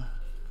Dream.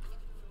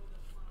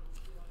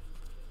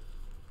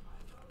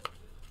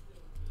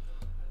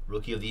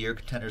 Rookie of the Year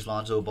contenders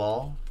Lonzo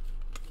Ball.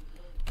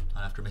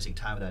 After missing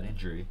time with that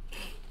injury.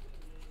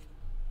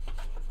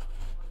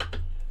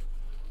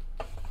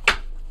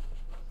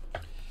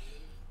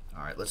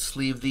 All right, let's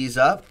sleeve these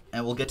up,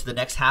 and we'll get to the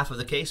next half of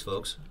the case,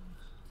 folks.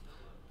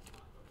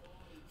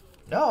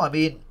 No, I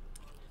mean,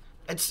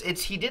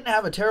 he didn't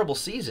have a terrible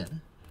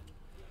season.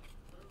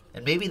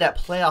 And maybe that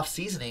playoff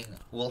seasoning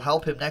will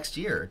help him next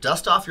year.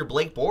 Dust off your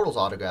Blake Bortles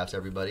autographs,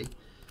 everybody.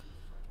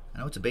 I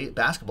know it's a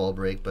basketball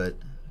break, but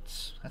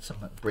that's some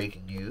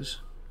breaking news.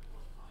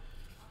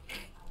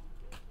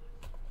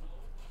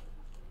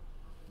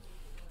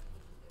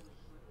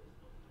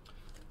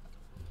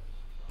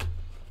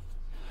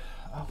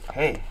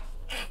 Okay.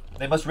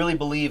 They must really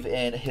believe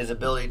in his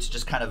ability to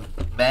just kind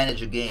of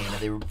manage a game,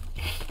 and they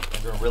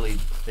really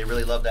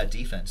love that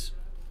defense.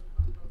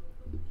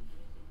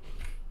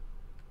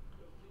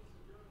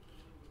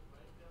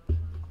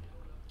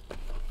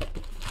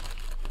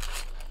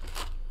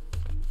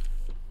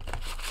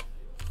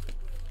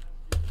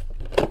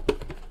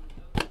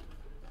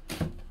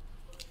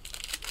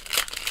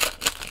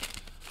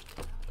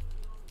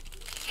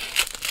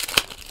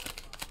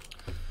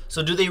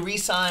 So do they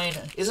re-sign?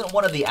 Isn't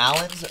one of the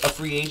Allens a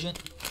free agent?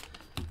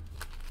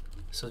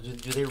 So do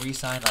they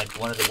re-sign like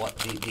one of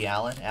the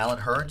Allen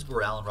Hearns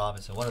or Allen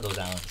Robinson? One of those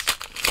Allens.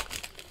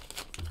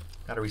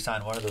 Got to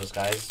re-sign one of those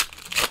guys.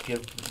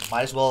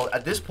 Might as well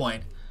at this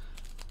point.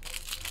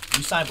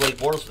 You sign Blake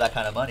Bortles for that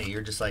kind of money.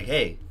 You're just like,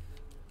 hey,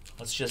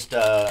 let's just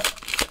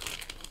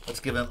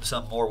let's give him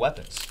some more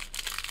weapons.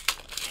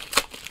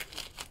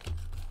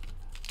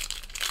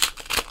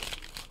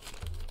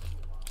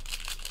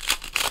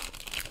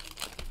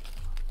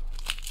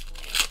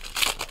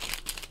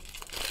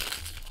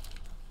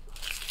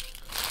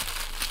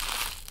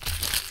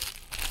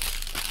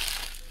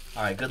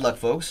 All right, good luck,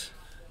 folks.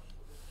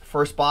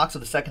 First box of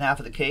the second half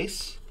of the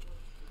case.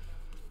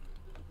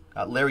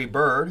 Got Larry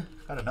Bird.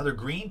 Got another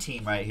green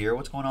team right here.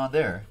 What's going on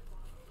there?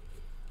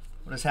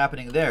 What is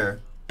happening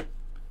there?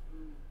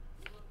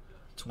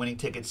 It's winning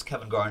tickets,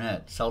 Kevin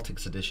Garnett,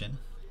 Celtics edition.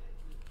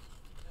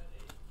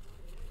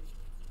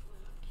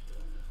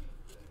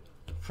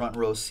 Front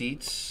row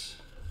seats.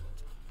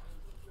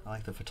 I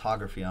like the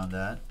photography on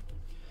that.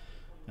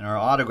 And our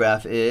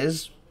autograph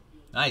is,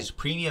 nice,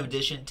 premium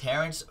edition,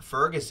 Terrence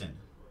Ferguson.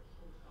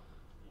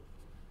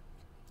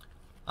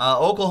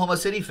 Oklahoma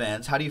City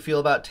fans, how do you feel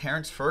about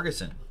Terrence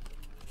Ferguson?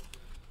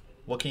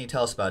 What can you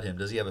tell us about him?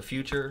 Does he have a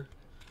future?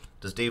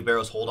 Does Dave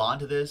Barrows hold on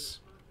to this?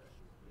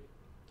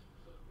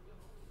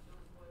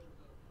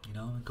 You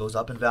know, it goes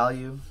up in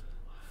value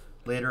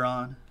later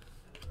on.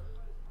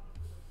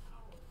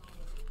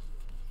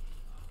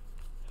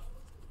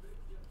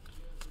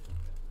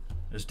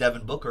 There's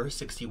Devin Booker,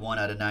 61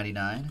 out of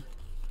 99.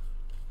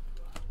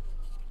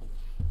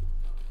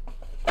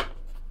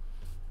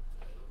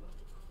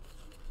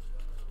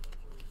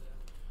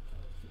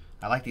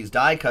 I like these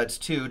die cuts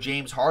too.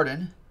 James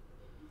Harden,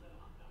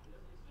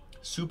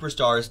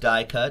 Superstars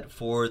die cut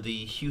for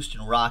the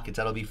Houston Rockets.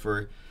 That'll be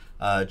for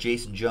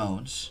Jason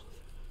Jones.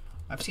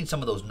 I've seen some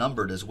of those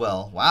numbered as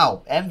well.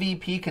 Wow,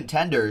 MVP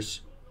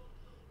contenders.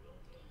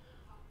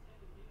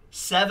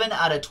 7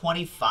 out of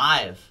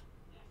 25.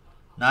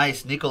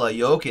 Nice, Nikola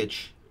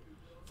Jokic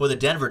for the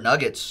Denver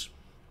Nuggets.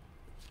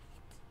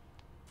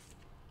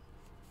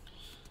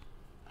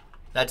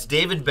 That's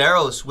David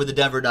Barrows with the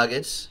Denver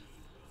Nuggets.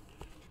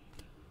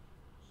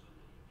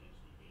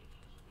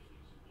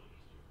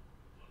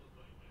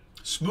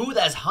 Smooth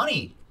as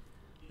honey,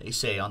 they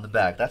say on the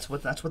back. That's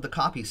what the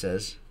copy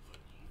says.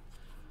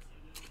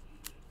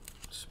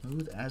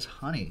 Smooth as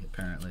honey,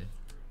 apparently.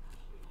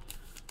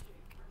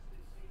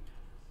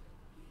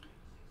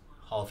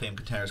 Hall of Fame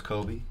contenders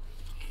Kobe.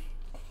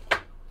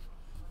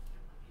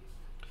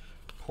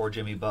 Poor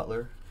Jimmy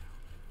Butler.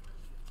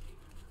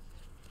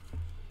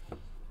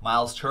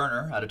 Miles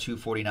Turner out of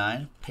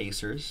 249,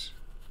 Pacers.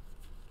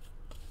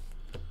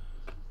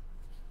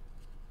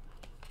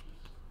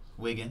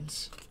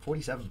 Wiggins,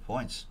 47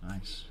 points.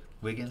 Nice.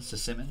 Wiggins to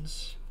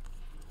Simmons.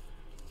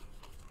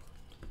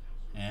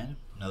 And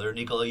another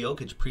Nikola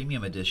Jokic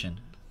Premium Edition.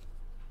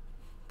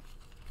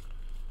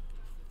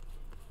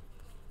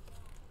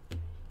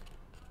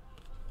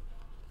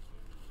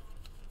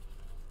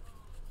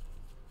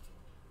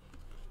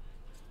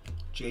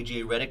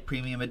 JJ Redick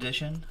Premium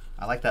Edition.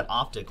 I like that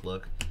optic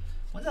look.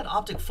 When's that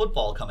optic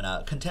football coming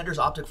out? Contenders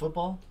optic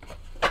football?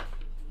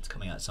 It's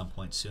coming out at some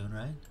point soon,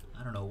 right?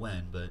 I don't know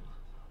when, but...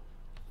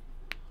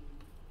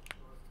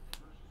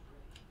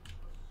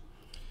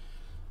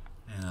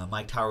 And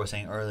Mike Tower was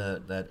saying earlier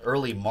that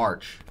early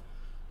March,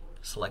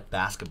 select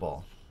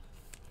basketball.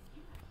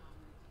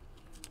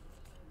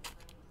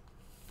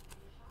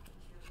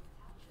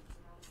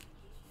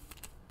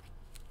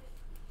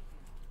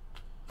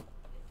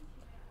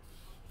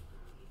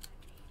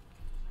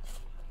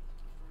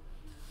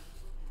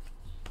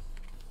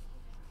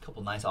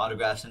 Couple nice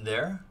autographs in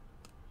there.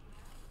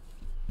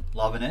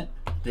 Loving it,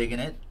 digging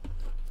it.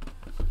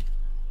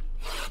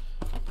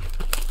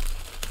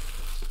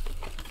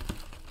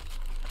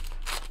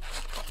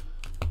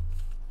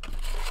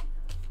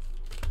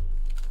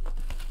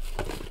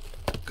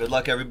 Good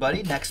luck,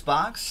 everybody. Next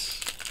box.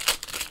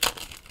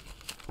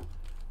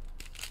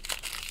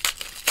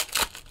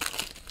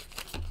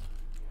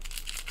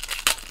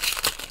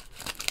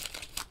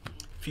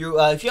 If you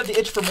have the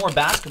itch for more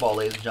basketball,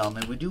 ladies and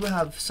gentlemen, we do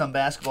have some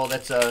basketball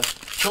that's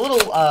it's a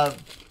little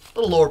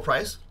lower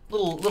price,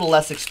 little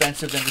less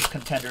expensive than this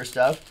contender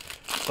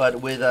stuff, but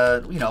with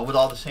you know, with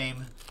all the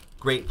same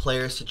great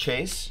players to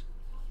chase.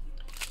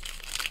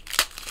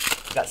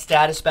 We got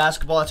Status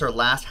Basketball. That's our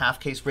last half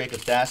case break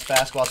of Status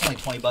Basketball. It's only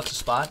 20 bucks a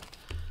spot.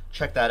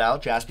 Check that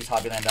out,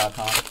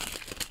 JaspysHobbyland.com.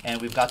 And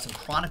we've got some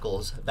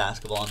Chronicles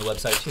Basketball on the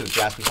website too,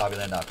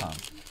 JaspysHobbyland.com.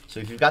 So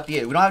if you've got the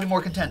itch, we don't have any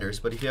more contenders,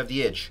 but if you have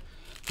the itch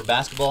for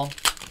basketball,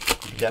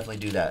 you can definitely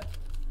do that.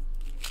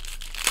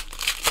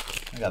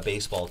 I got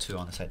baseball too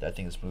on the site that I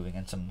think is moving,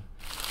 and some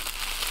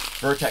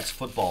Vertex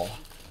football.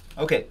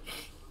 Okay,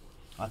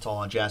 that's all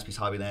on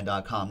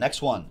JaspysHobbyland.com.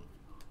 Next one.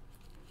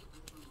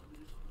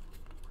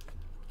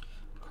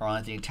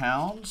 Karl-Anthony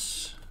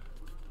Towns.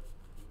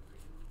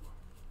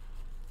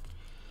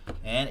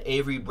 And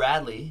Avery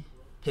Bradley,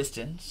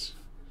 Pistons.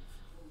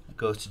 That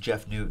goes to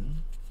Jeff Newton.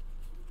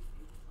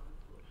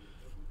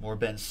 More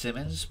Ben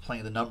Simmons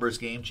playing the numbers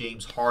game,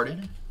 James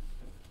Harden.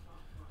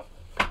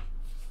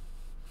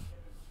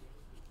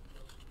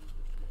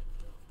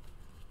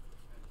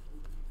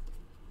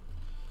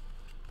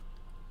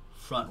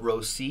 Front row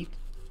seat.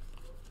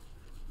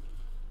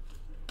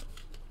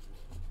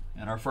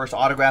 And our first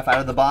autograph out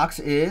of the box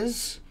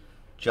is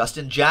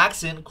Justin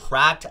Jackson,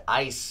 Cracked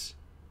Ice.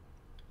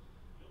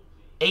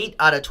 8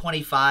 out of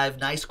 25,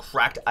 nice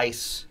cracked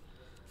ice.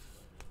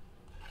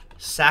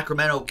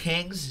 Sacramento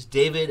Kings,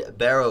 David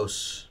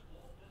Barrows.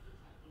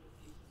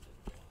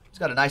 He's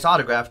got a nice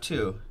autograph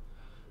too,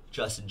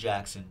 Justin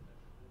Jackson.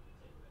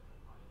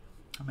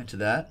 I'm into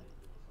that.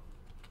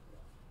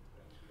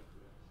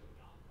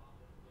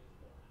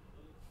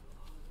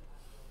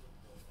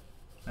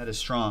 That is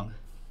strong.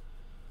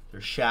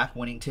 There's Shaq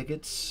winning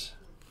tickets.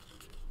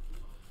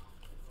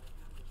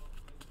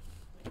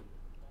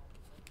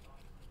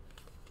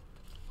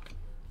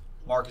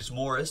 Marcus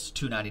Morris,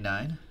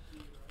 $2.99.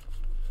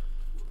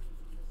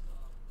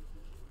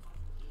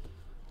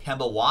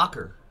 Kemba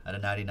Walker at a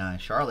 99.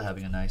 Charlotte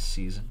having a nice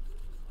season.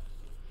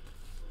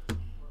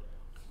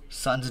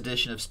 Suns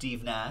edition of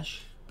Steve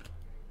Nash.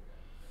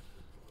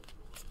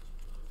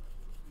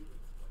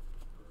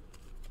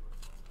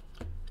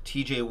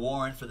 TJ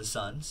Warren for the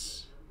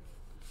Suns.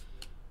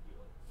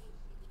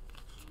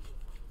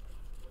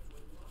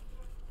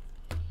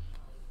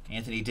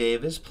 Anthony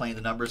Davis playing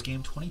the numbers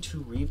game, 22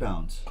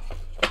 rebounds.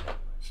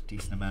 It's a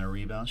decent amount of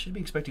rebounds. Should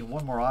be expecting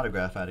one more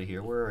autograph out of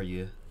here. Where are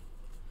you?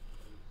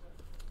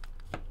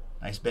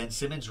 Nice Ben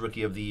Simmons,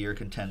 Rookie of the Year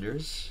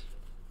contenders.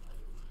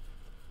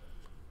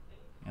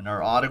 And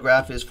our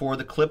autograph is for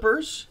the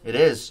Clippers. It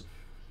is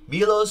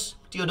Milos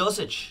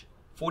Teodosic,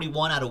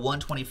 41 out of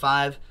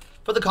 125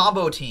 for the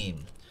combo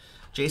team.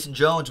 Jason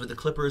Jones with the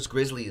Clippers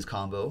Grizzlies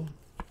combo.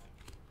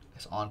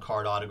 Nice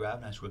on-card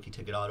autograph. Nice rookie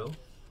ticket auto.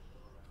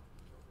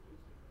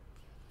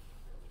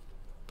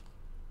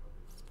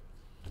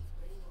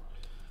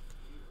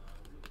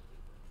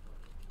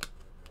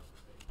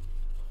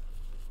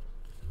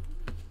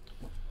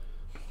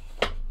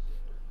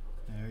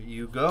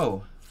 You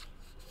go.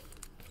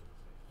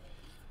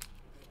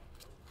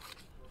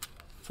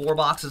 4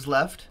 boxes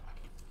left.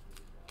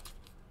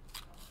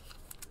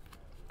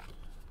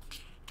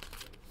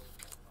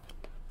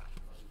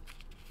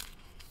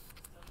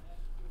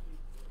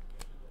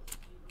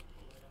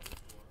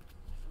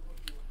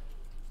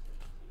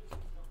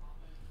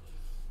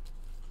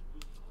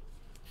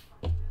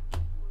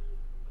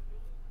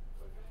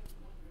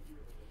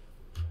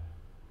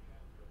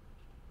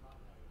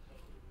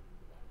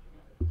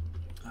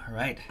 All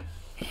right.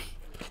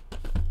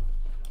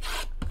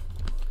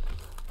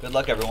 Good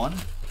luck, everyone.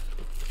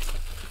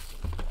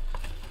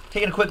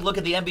 Taking a quick look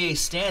at the NBA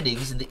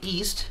standings in the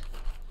East.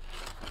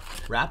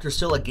 Raptors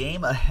still a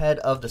game ahead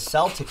of the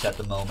Celtics at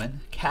the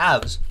moment.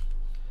 Cavs,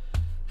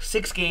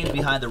 6 games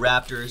behind the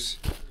Raptors,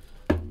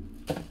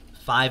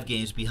 5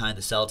 games behind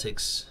the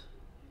Celtics.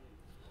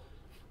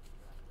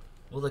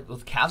 Well, the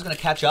Cavs going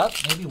to catch up?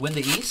 Maybe win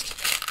the East?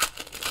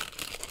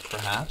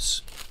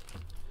 Perhaps.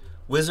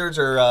 Wizards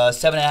are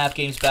 7.5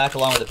 games back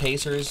along with the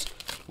Pacers.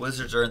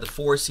 Wizards are in the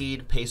 4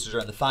 seed. Pacers are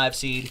in the 5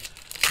 seed.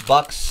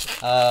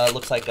 Bucks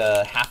looks like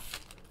a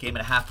game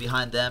and a half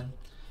behind them.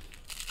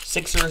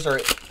 Sixers are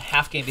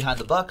half game behind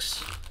the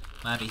Bucks.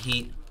 Miami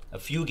Heat a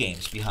few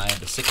games behind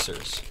the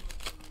Sixers.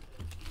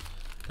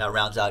 That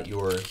rounds out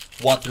your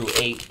 1 through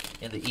 8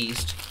 in the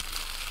East.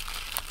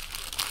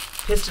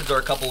 Pistons are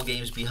a couple of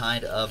games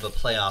behind of a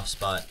playoff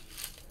spot.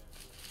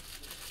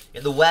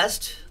 In the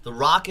West, the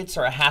Rockets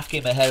are a half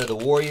game ahead of the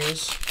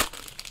Warriors.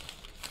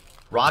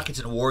 Rockets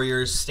and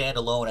Warriors stand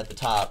alone at the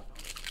top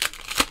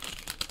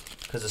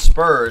because the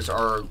Spurs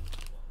are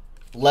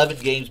 11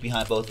 games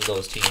behind both of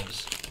those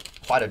teams.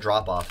 Quite a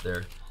drop-off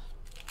there.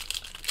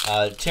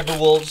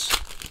 Timberwolves,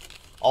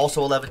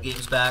 also 11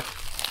 games back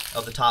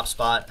of the top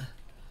spot.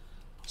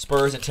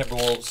 Spurs and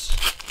Timberwolves,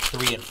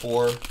 3 and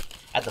 4.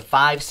 At the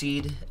 5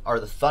 seed are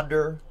the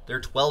Thunder. They're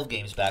 12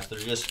 games back. They're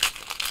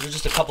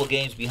just a couple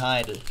games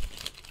behind,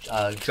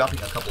 jumping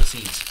a couple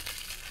seeds.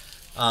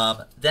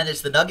 Then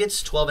it's the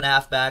Nuggets,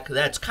 12.5 back.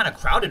 That's kind of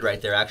crowded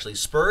right there, actually.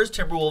 Spurs,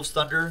 Timberwolves,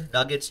 Thunder,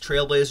 Nuggets,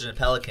 Trailblazers, and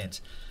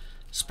Pelicans.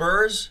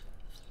 Spurs,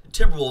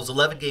 Timberwolves,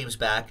 11 games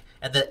back,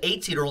 and the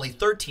 8 seed are only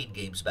 13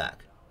 games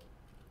back.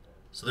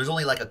 So there's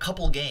only like a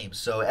couple games.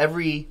 So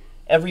every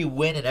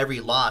win and every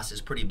loss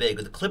is pretty big.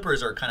 But the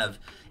Clippers are kind of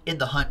in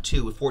the hunt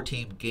too, with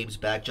 14 games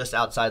back, just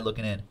outside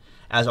looking in,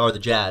 as are the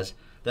Jazz.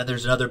 Then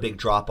there's another big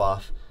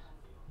drop-off.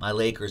 My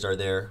Lakers are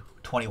there,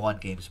 21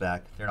 games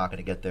back. They're not going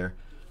to get there.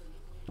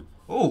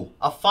 Ooh,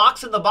 a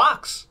Fox in the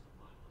box.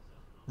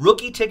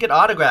 Rookie ticket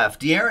autograph,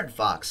 De'Aaron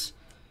Fox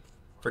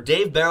for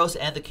Dave Barros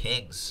and the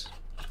Kings.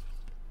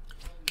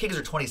 Kings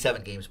are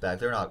 27 games back.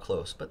 They're not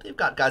close, but they've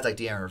got guys like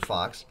De'Aaron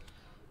Fox.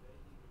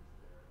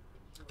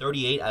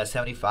 38 out of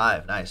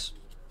 75. Nice.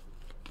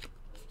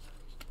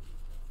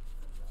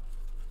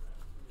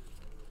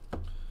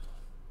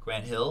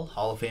 Grant Hill,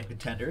 Hall of Fame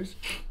contenders.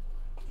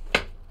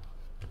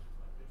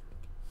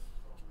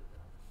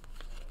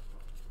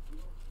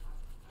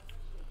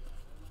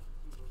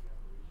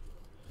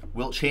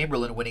 Wilt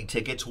Chamberlain winning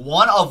tickets.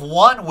 1 of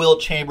 1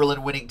 Wilt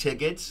Chamberlain winning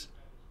tickets.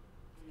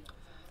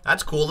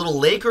 That's cool. Little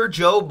Laker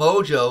Joe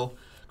Mojo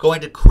going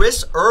to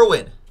Chris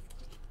Irwin.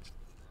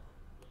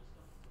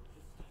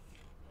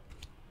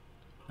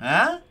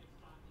 Huh?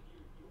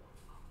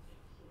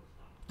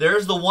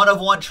 There's the 1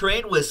 of 1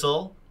 train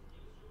whistle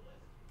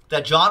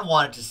that John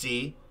wanted to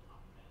see.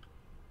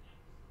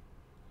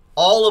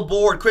 All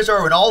aboard. Chris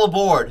Irwin, all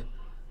aboard.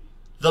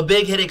 The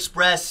Big Hit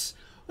Express.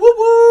 Whoop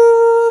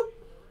whoop.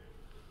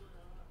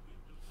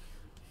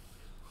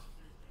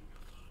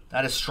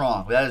 That is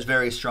strong. That is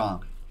very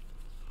strong.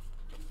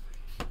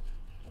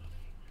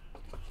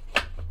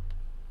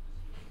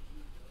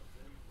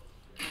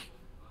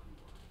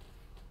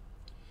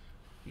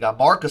 You got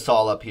Marcus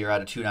all up here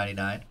out of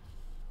 299.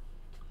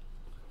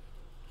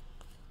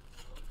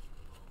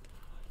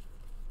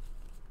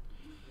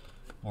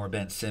 More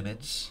Ben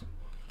Simmons.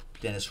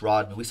 Dennis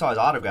Rodman. We saw his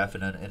autograph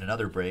in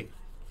another break.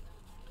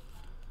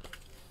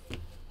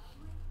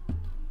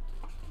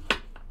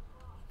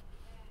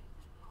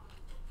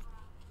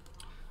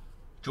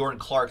 Jordan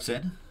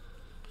Clarkson.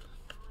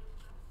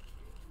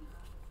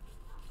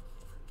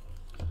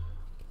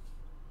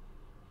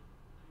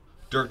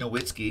 Dirk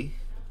Nowitzki.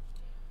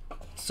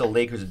 Still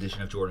Lakers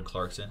edition of Jordan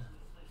Clarkson.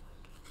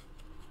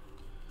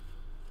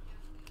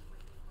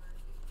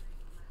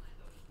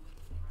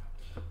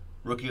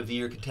 Rookie of the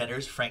Year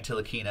contenders, Frank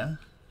Ntilikina.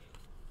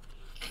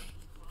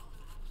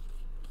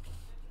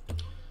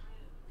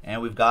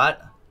 And we've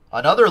got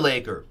another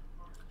Laker.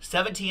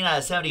 17 out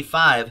of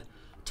 75,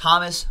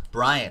 Thomas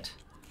Bryant.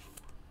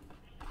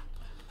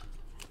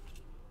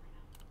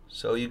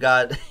 So you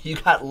got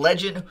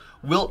legend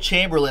Wilt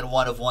Chamberlain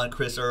 1/1,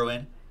 Chris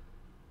Irwin.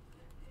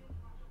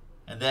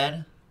 And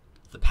then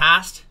the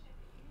past,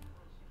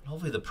 and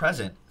hopefully the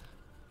present.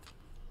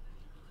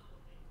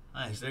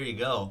 Nice, there you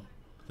go.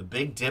 The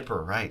Big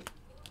Dipper, right.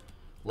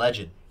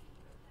 Legend.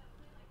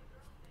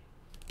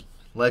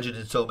 Legend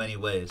in so many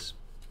ways.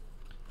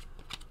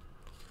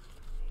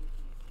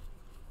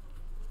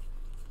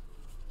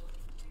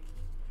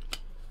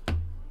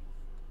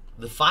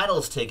 The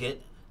finals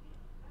ticket,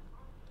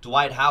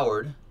 Dwight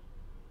Howard,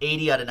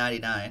 80 out of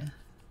 99.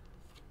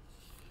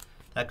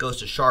 That goes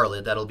to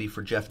Charlotte. That'll be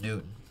for Jeff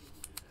Newton.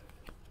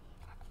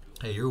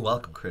 Hey, you're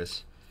welcome,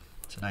 Chris.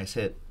 It's a nice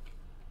hit.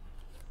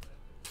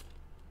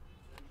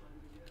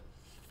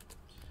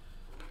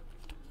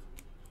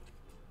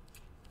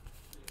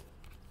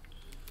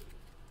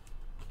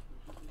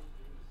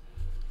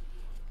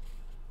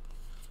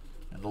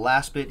 And the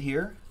last bit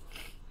here,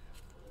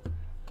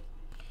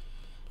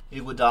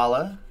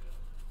 Iguodala,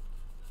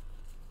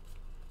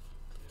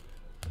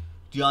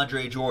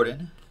 DeAndre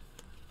Jordan.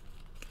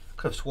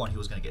 Could have sworn he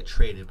was going to get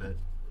traded, but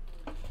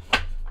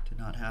did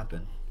not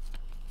happen.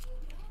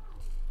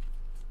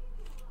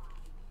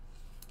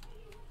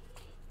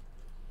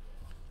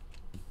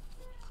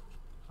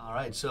 All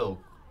right, so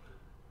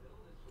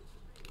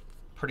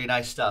pretty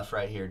nice stuff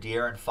right here.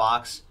 De'Aaron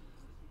Fox,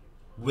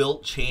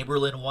 Wilt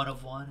Chamberlain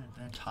 1/1, and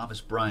then Thomas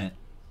Bryant.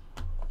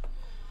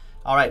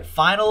 All right,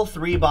 final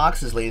 3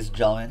 boxes, ladies and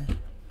gentlemen.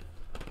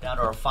 Down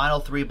to our final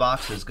 3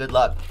 boxes. Good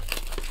luck.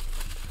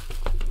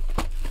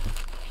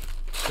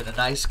 Been a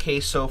nice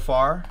case so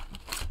far.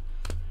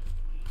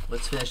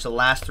 Let's finish the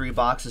last 3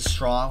 boxes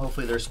strong.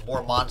 Hopefully there's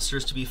more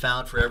monsters to be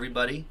found for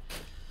everybody.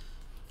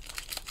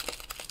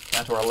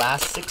 Down to our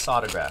last 6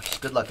 autographs.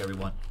 Good luck,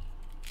 everyone.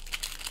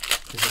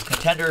 This is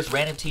Contenders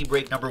Random Team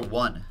Break number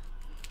 1.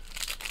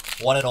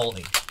 One and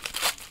only.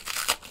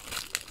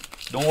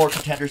 No more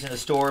Contenders in the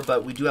store,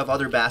 but we do have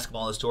other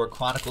basketball in the store.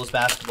 Chronicles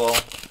basketball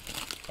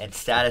and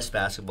Status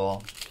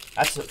basketball.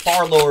 That's a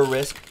far lower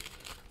risk,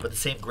 but the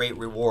same great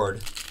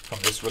reward from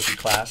this rookie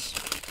class.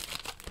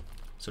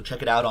 So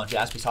check it out on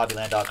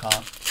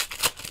JaspysHobbyland.com.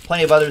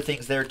 Plenty of other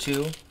things there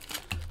too.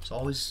 So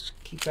always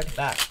keep checking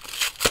back.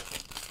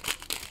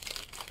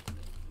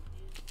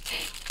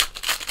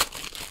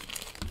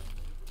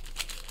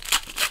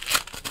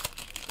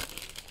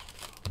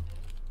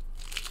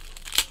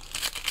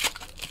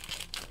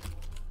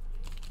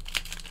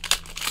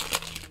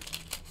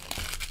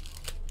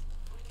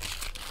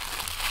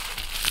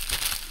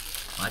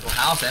 Michael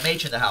House,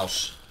 MH in the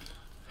house.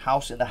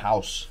 House in the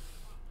house.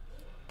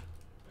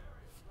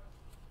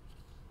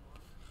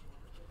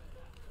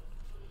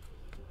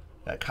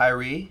 Got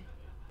Kyrie.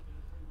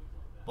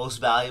 Most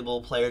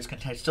valuable players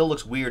contend. Still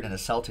looks weird in a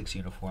Celtics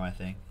uniform, I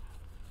think.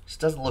 Just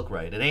doesn't look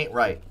right. It ain't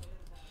right.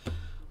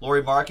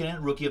 Lauri Markkanen,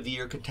 Rookie of the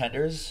Year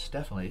contenders.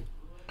 Definitely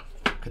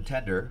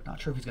contender. Not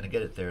sure if he's going to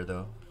get it there,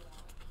 though.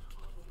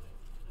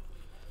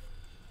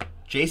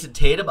 Jason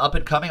Tatum, up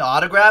and coming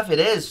autograph. It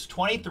is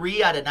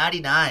 23 out of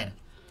 99.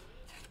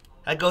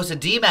 That goes to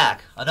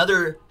D-Mac.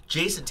 Another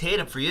Jason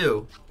Tatum for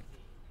you.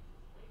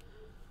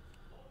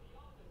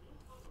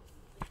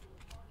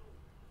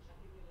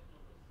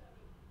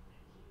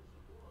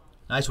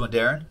 Nice one,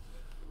 Darren.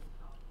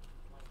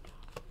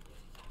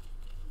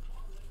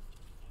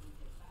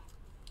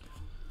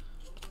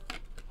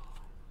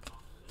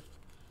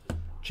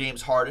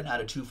 James Harden out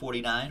of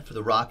 249 for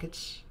the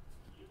Rockets.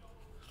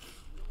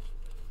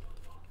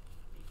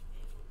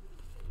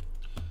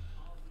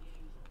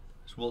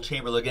 Wilt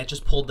Chamberlain again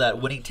just pulled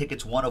that winning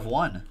tickets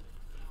 1/1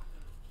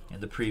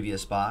 in the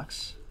previous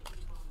box.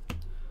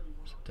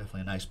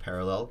 Definitely a nice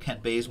parallel.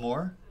 Kent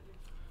Bazemore.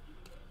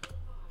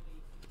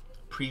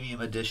 Premium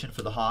edition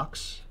for the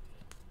Hawks.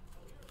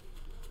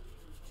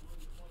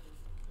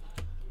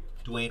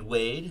 Dwayne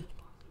Wade.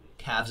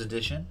 Cavs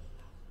edition.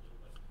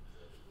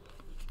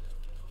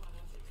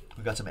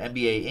 We've got some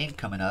NBA ink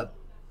coming up.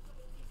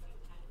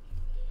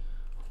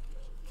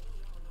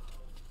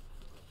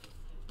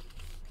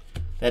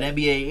 That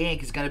NBA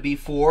ink is going to be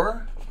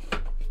for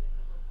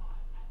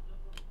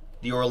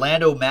the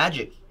Orlando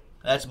Magic.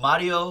 That's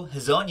Mario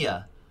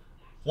Hezonja.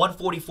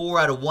 144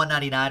 out of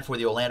 199 for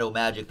the Orlando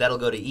Magic. That'll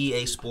go to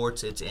EA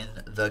Sports. It's in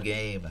the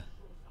game.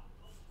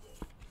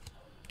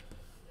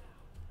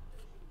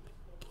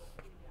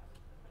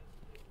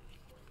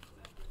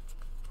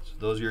 So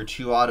those are your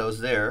 2 autos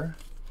there.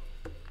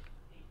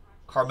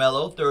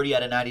 Carmelo, 30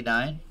 out of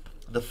 99.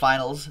 The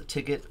finals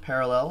ticket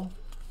parallel.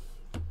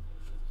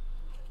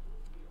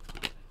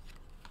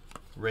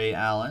 Ray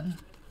Allen.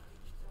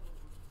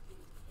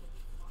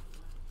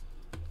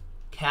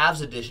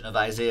 Cavs edition of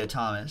Isaiah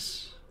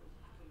Thomas.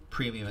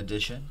 Premium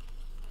edition.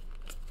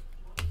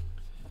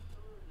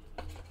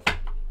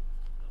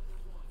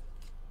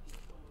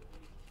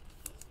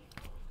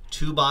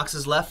 2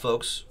 boxes left,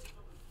 folks.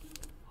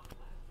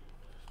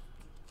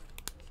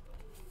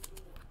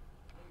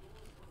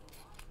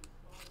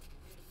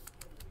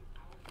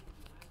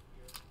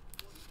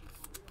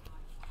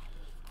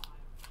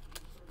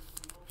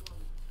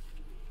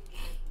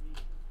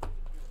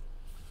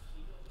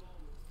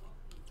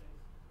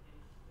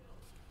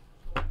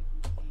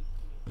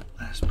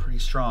 That's pretty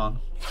strong.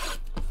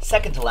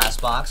 Second to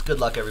last box. Good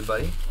luck,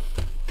 everybody.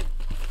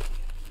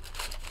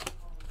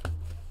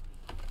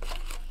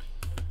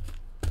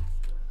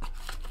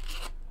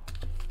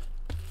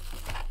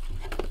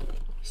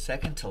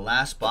 Second to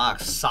last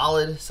box.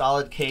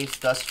 Solid case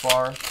thus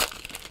far.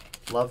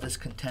 Love this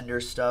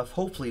contender stuff.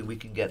 Hopefully we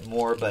can get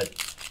more, but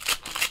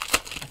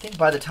I think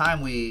by the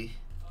time we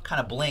kind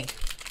of blink,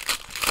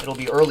 it'll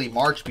be early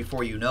March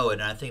before you know it,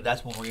 and I think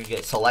that's when we're going to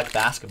get select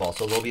basketball.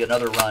 So there'll be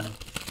another run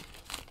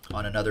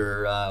on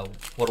another,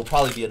 what'll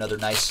probably be another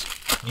nice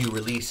new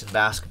release in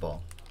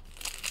basketball.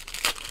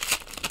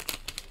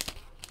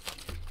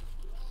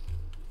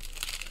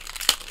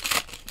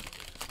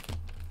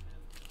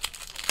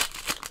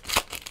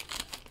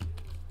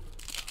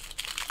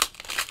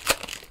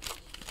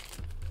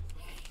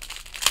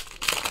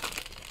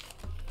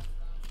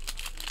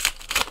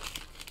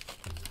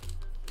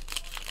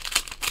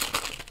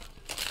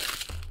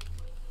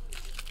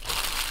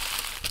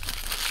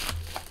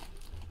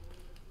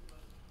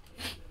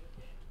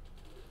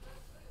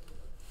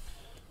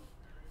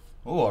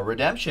 Oh, a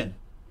redemption.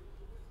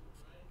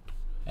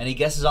 Any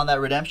guesses on that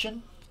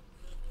redemption?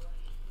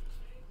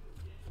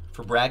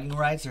 For bragging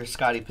rights, there's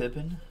Scottie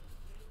Pippen.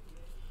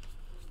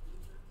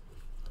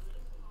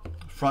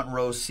 Front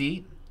row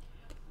seat.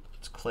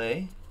 It's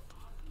Clay.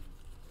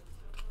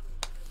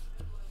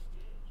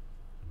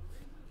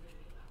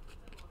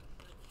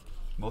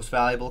 Most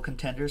valuable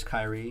contenders,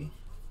 Kyrie.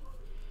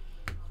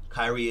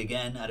 Kyrie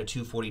again at a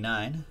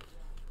 249.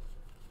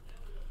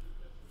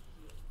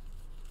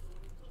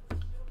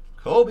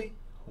 Kobe.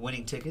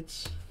 Winning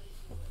tickets.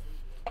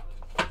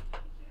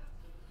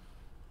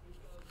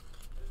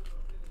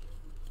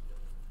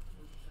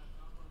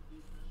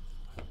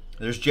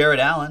 There's Jared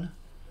Allen.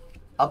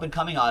 Up and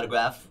coming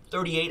autograph.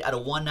 38 out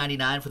of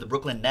 199 for the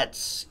Brooklyn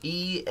Nets.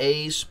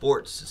 EA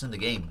Sports. It's in the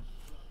game.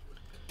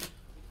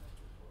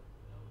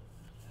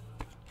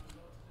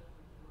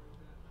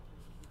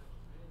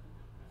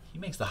 He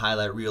makes the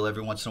highlight reel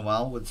every once in a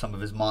while with some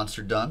of his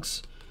monster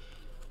dunks.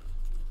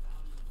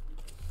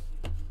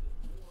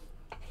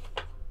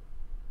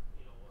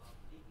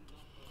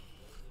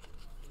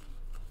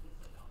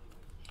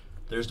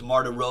 There's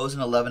DeMar DeRozan,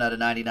 11 out of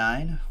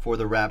 99 for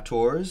the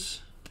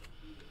Raptors.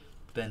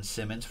 Ben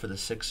Simmons for the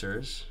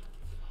Sixers.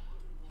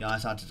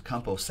 Giannis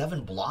Antetokounmpo,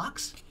 7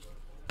 blocks?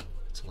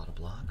 That's a lot of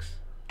blocks.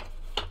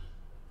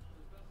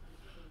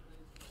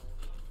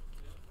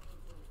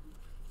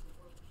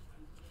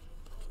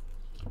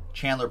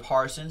 Chandler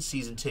Parsons,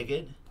 season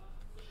ticket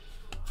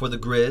for the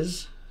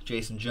Grizz.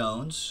 Jason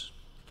Jones.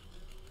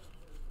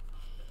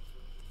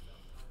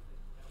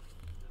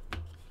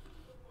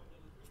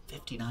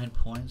 $59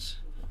 points.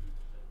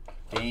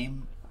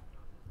 Damian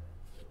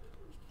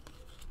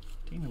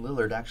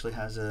Lillard actually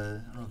has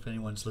a, I don't know if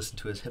anyone's listened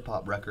to his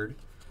hip-hop record.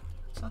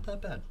 It's not that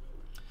bad.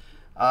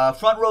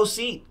 Front row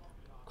seat.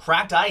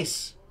 Cracked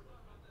ice.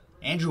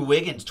 Andrew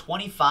Wiggins,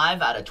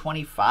 25 out of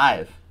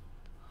 25.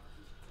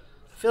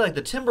 I feel like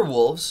the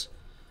Timberwolves,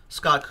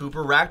 Scott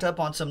Cooper, racked up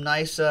on some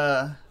nice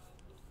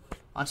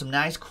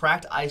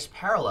cracked ice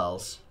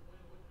parallels.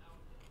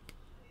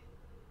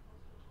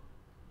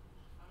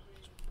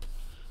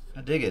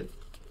 I dig it.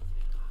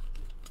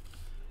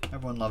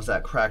 Everyone loves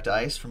that cracked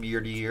ice from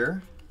year to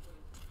year.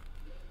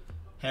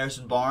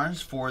 Harrison Barnes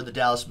for the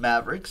Dallas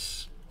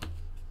Mavericks.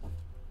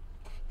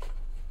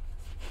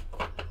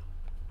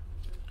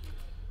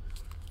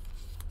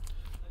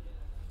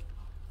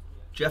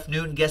 Jeff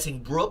Newton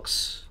guessing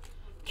Brooks.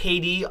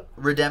 KD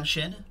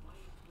redemption.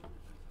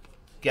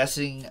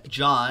 Guessing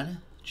John.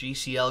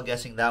 GCL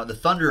guessing that one. The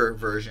Thunder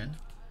version.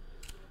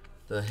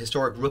 The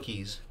historic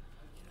rookies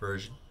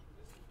version.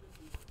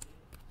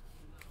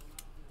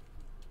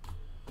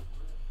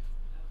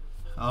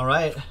 All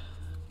right,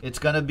 it's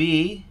gonna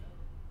be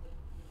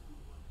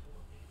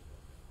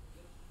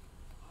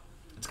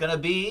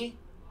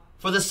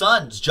for the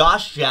Suns.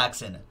 Josh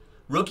Jackson,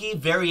 rookie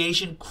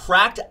variation,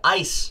 cracked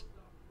ice.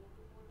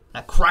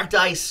 That cracked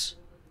ice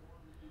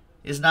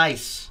is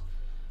nice.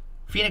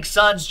 Phoenix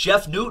Suns,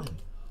 Jeff Newton.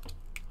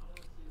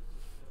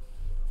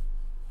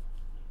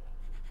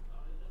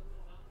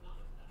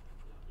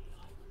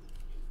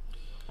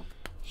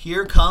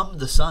 Here come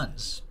the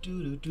Suns.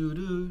 Doo doo doo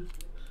doo.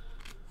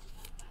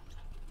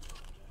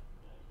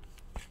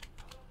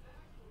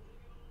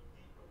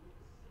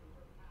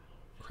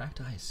 Cracked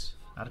ice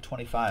out of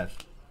 25.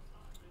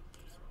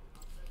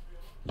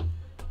 And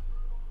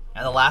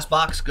the last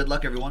box. Good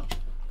luck, everyone.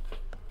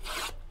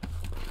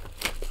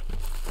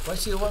 Do I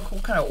see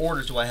what kind of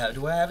orders do I have?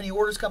 Do I have any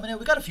orders coming in?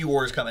 We got a few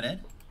orders coming in.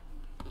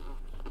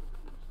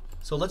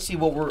 So let's see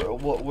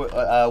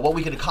what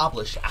we can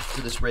accomplish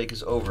after this break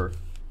is over.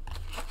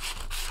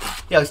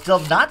 Yeah, I still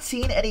have not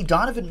seen any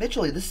Donovan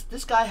Mitchell.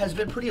 This guy has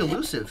been pretty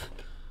elusive.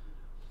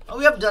 Oh,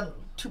 we haven't done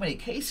too many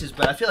cases,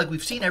 but I feel like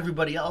we've seen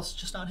everybody else,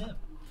 just not him.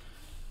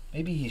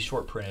 Maybe he's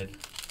short printed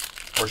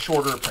or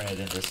shorter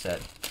printed in this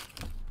set.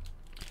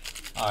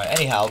 All right,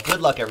 anyhow, good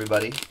luck,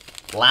 everybody.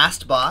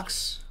 Last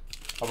box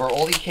of our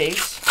only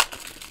case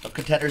of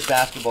Contenders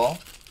basketball.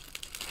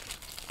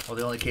 Well,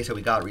 the only case that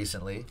we got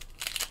recently.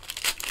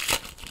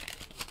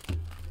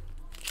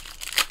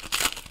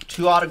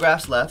 2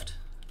 autographs left.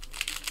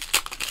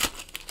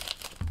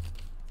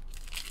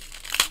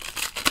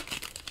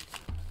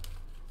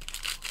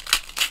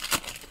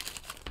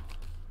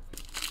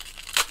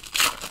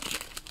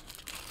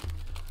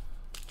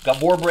 Got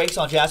more breaks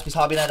on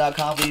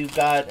JaspysHobbyland.com. We've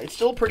got, it's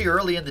still pretty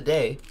early in the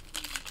day.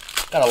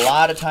 Got a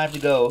lot of time to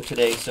go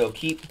today, so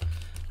keep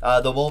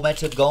the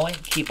momentum going.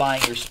 Keep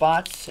buying your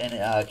spots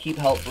and keep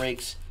helping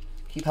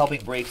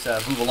breaks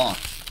move along.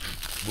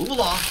 Move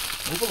along.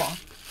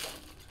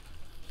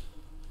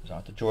 Those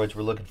aren't the Jords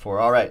we're looking for.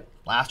 All right,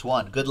 last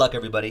one. Good luck,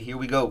 everybody. Here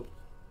we go.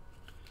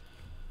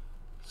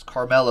 It's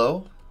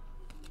Carmelo,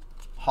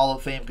 Hall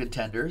of Fame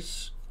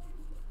Contenders.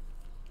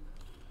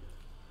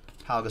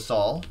 Pau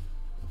Gasol.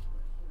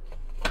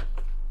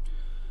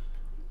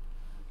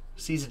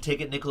 Season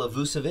ticket, Nikola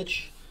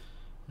Vucevic.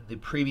 The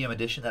premium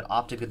edition, that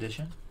optic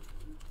edition.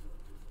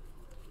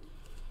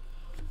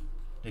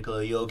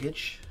 Nikola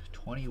Jokic,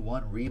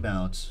 21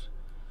 rebounds.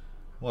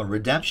 Well,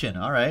 redemption,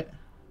 all right.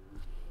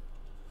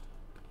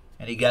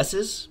 Any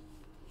guesses?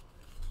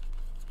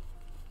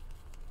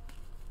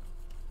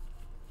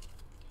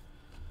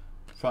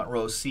 Front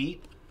row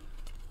seat,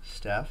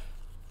 Steph.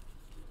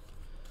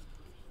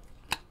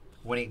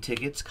 Winning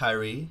tickets,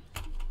 Kyrie.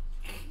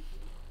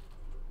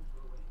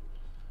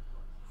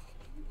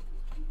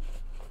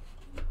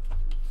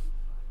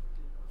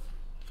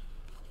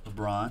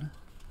 LeBron.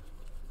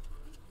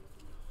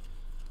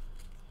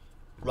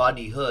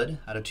 Rodney Hood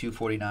out of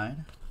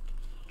 249.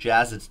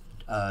 Jazz,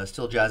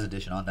 still Jazz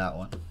edition on that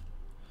one.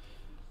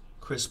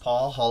 Chris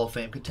Paul, Hall of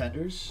Fame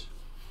Contenders.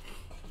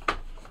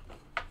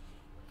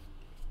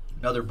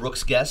 Another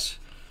Brooks guess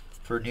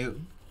for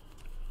Newton.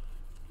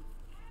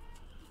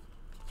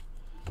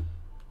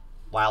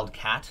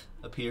 Wildcat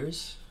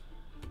appears.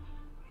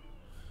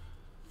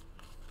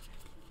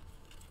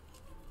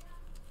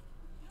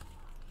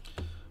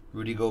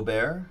 Rudy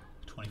Gobert,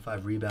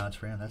 25 rebounds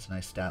for him. That's a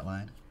nice stat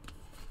line.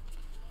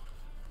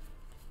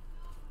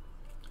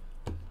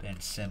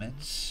 Ben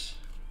Simmons.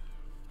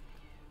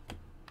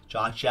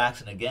 Josh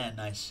Jackson again.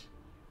 Nice.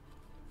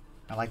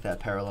 I like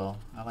that parallel.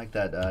 I like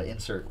that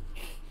insert.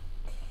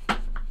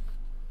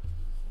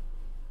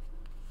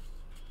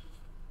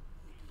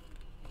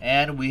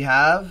 And we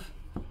have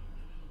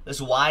this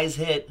wise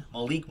hit,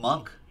 Malik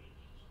Monk.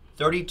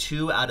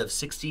 32 out of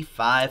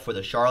 65 for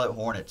the Charlotte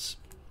Hornets.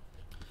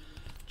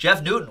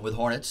 Jeff Newton with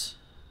Hornets.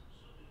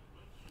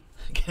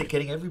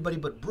 Getting everybody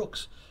but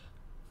Brooks.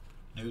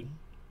 Newton.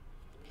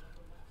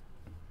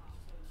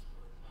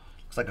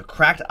 Looks like a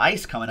cracked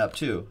ice coming up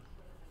too.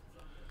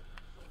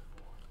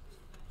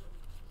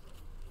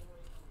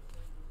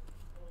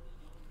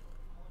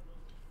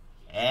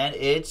 And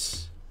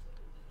it's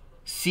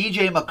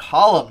CJ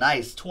McCollum.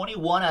 Nice.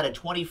 21 out of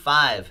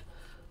 25.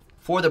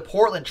 For the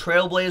Portland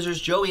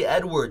Trailblazers, Joey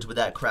Edwards with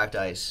that cracked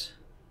ice.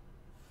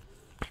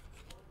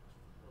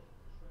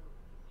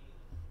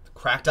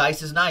 Cracked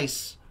ice is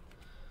nice.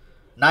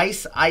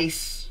 Nice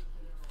ice.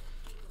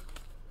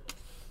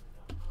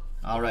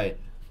 All right.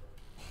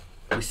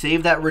 We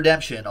saved that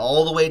redemption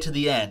all the way to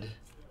the end.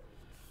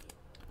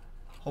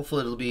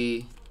 Hopefully it'll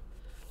be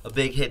a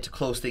big hit to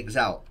close things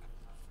out.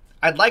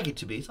 I'd like it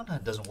to be. Sometimes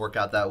it doesn't work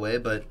out that way,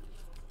 but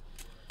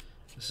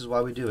this is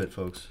why we do it,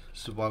 folks.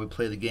 This is why we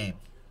play the game.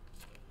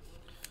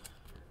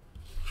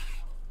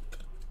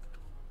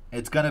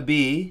 It's going to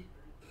be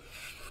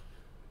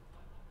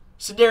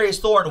Sindarius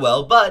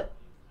Thornwell, but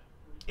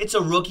it's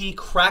a rookie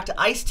cracked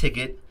ice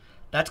ticket.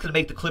 That's going to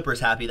make the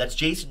Clippers happy. That's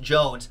Jason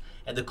Jones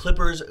and the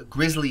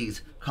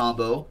Clippers-Grizzlies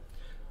combo.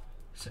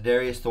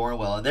 Sindarius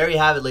Thornwell. And there you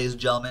have it, ladies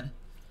and gentlemen.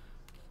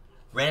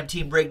 Random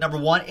team break number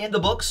 1 in the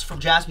books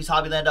from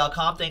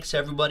JaspysHobbyland.com. Thanks to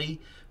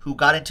everybody who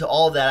got into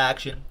all of that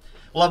action.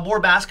 We'll have more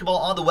basketball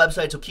on the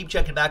website, so keep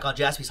checking back on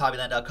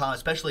JaspysHobbyland.com,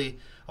 especially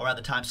around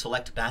the time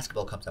Select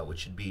Basketball comes out, which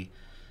should be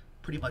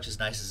pretty much as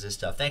nice as this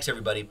stuff. Thanks,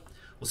 everybody.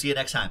 We'll see you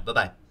next time.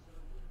 Bye-bye.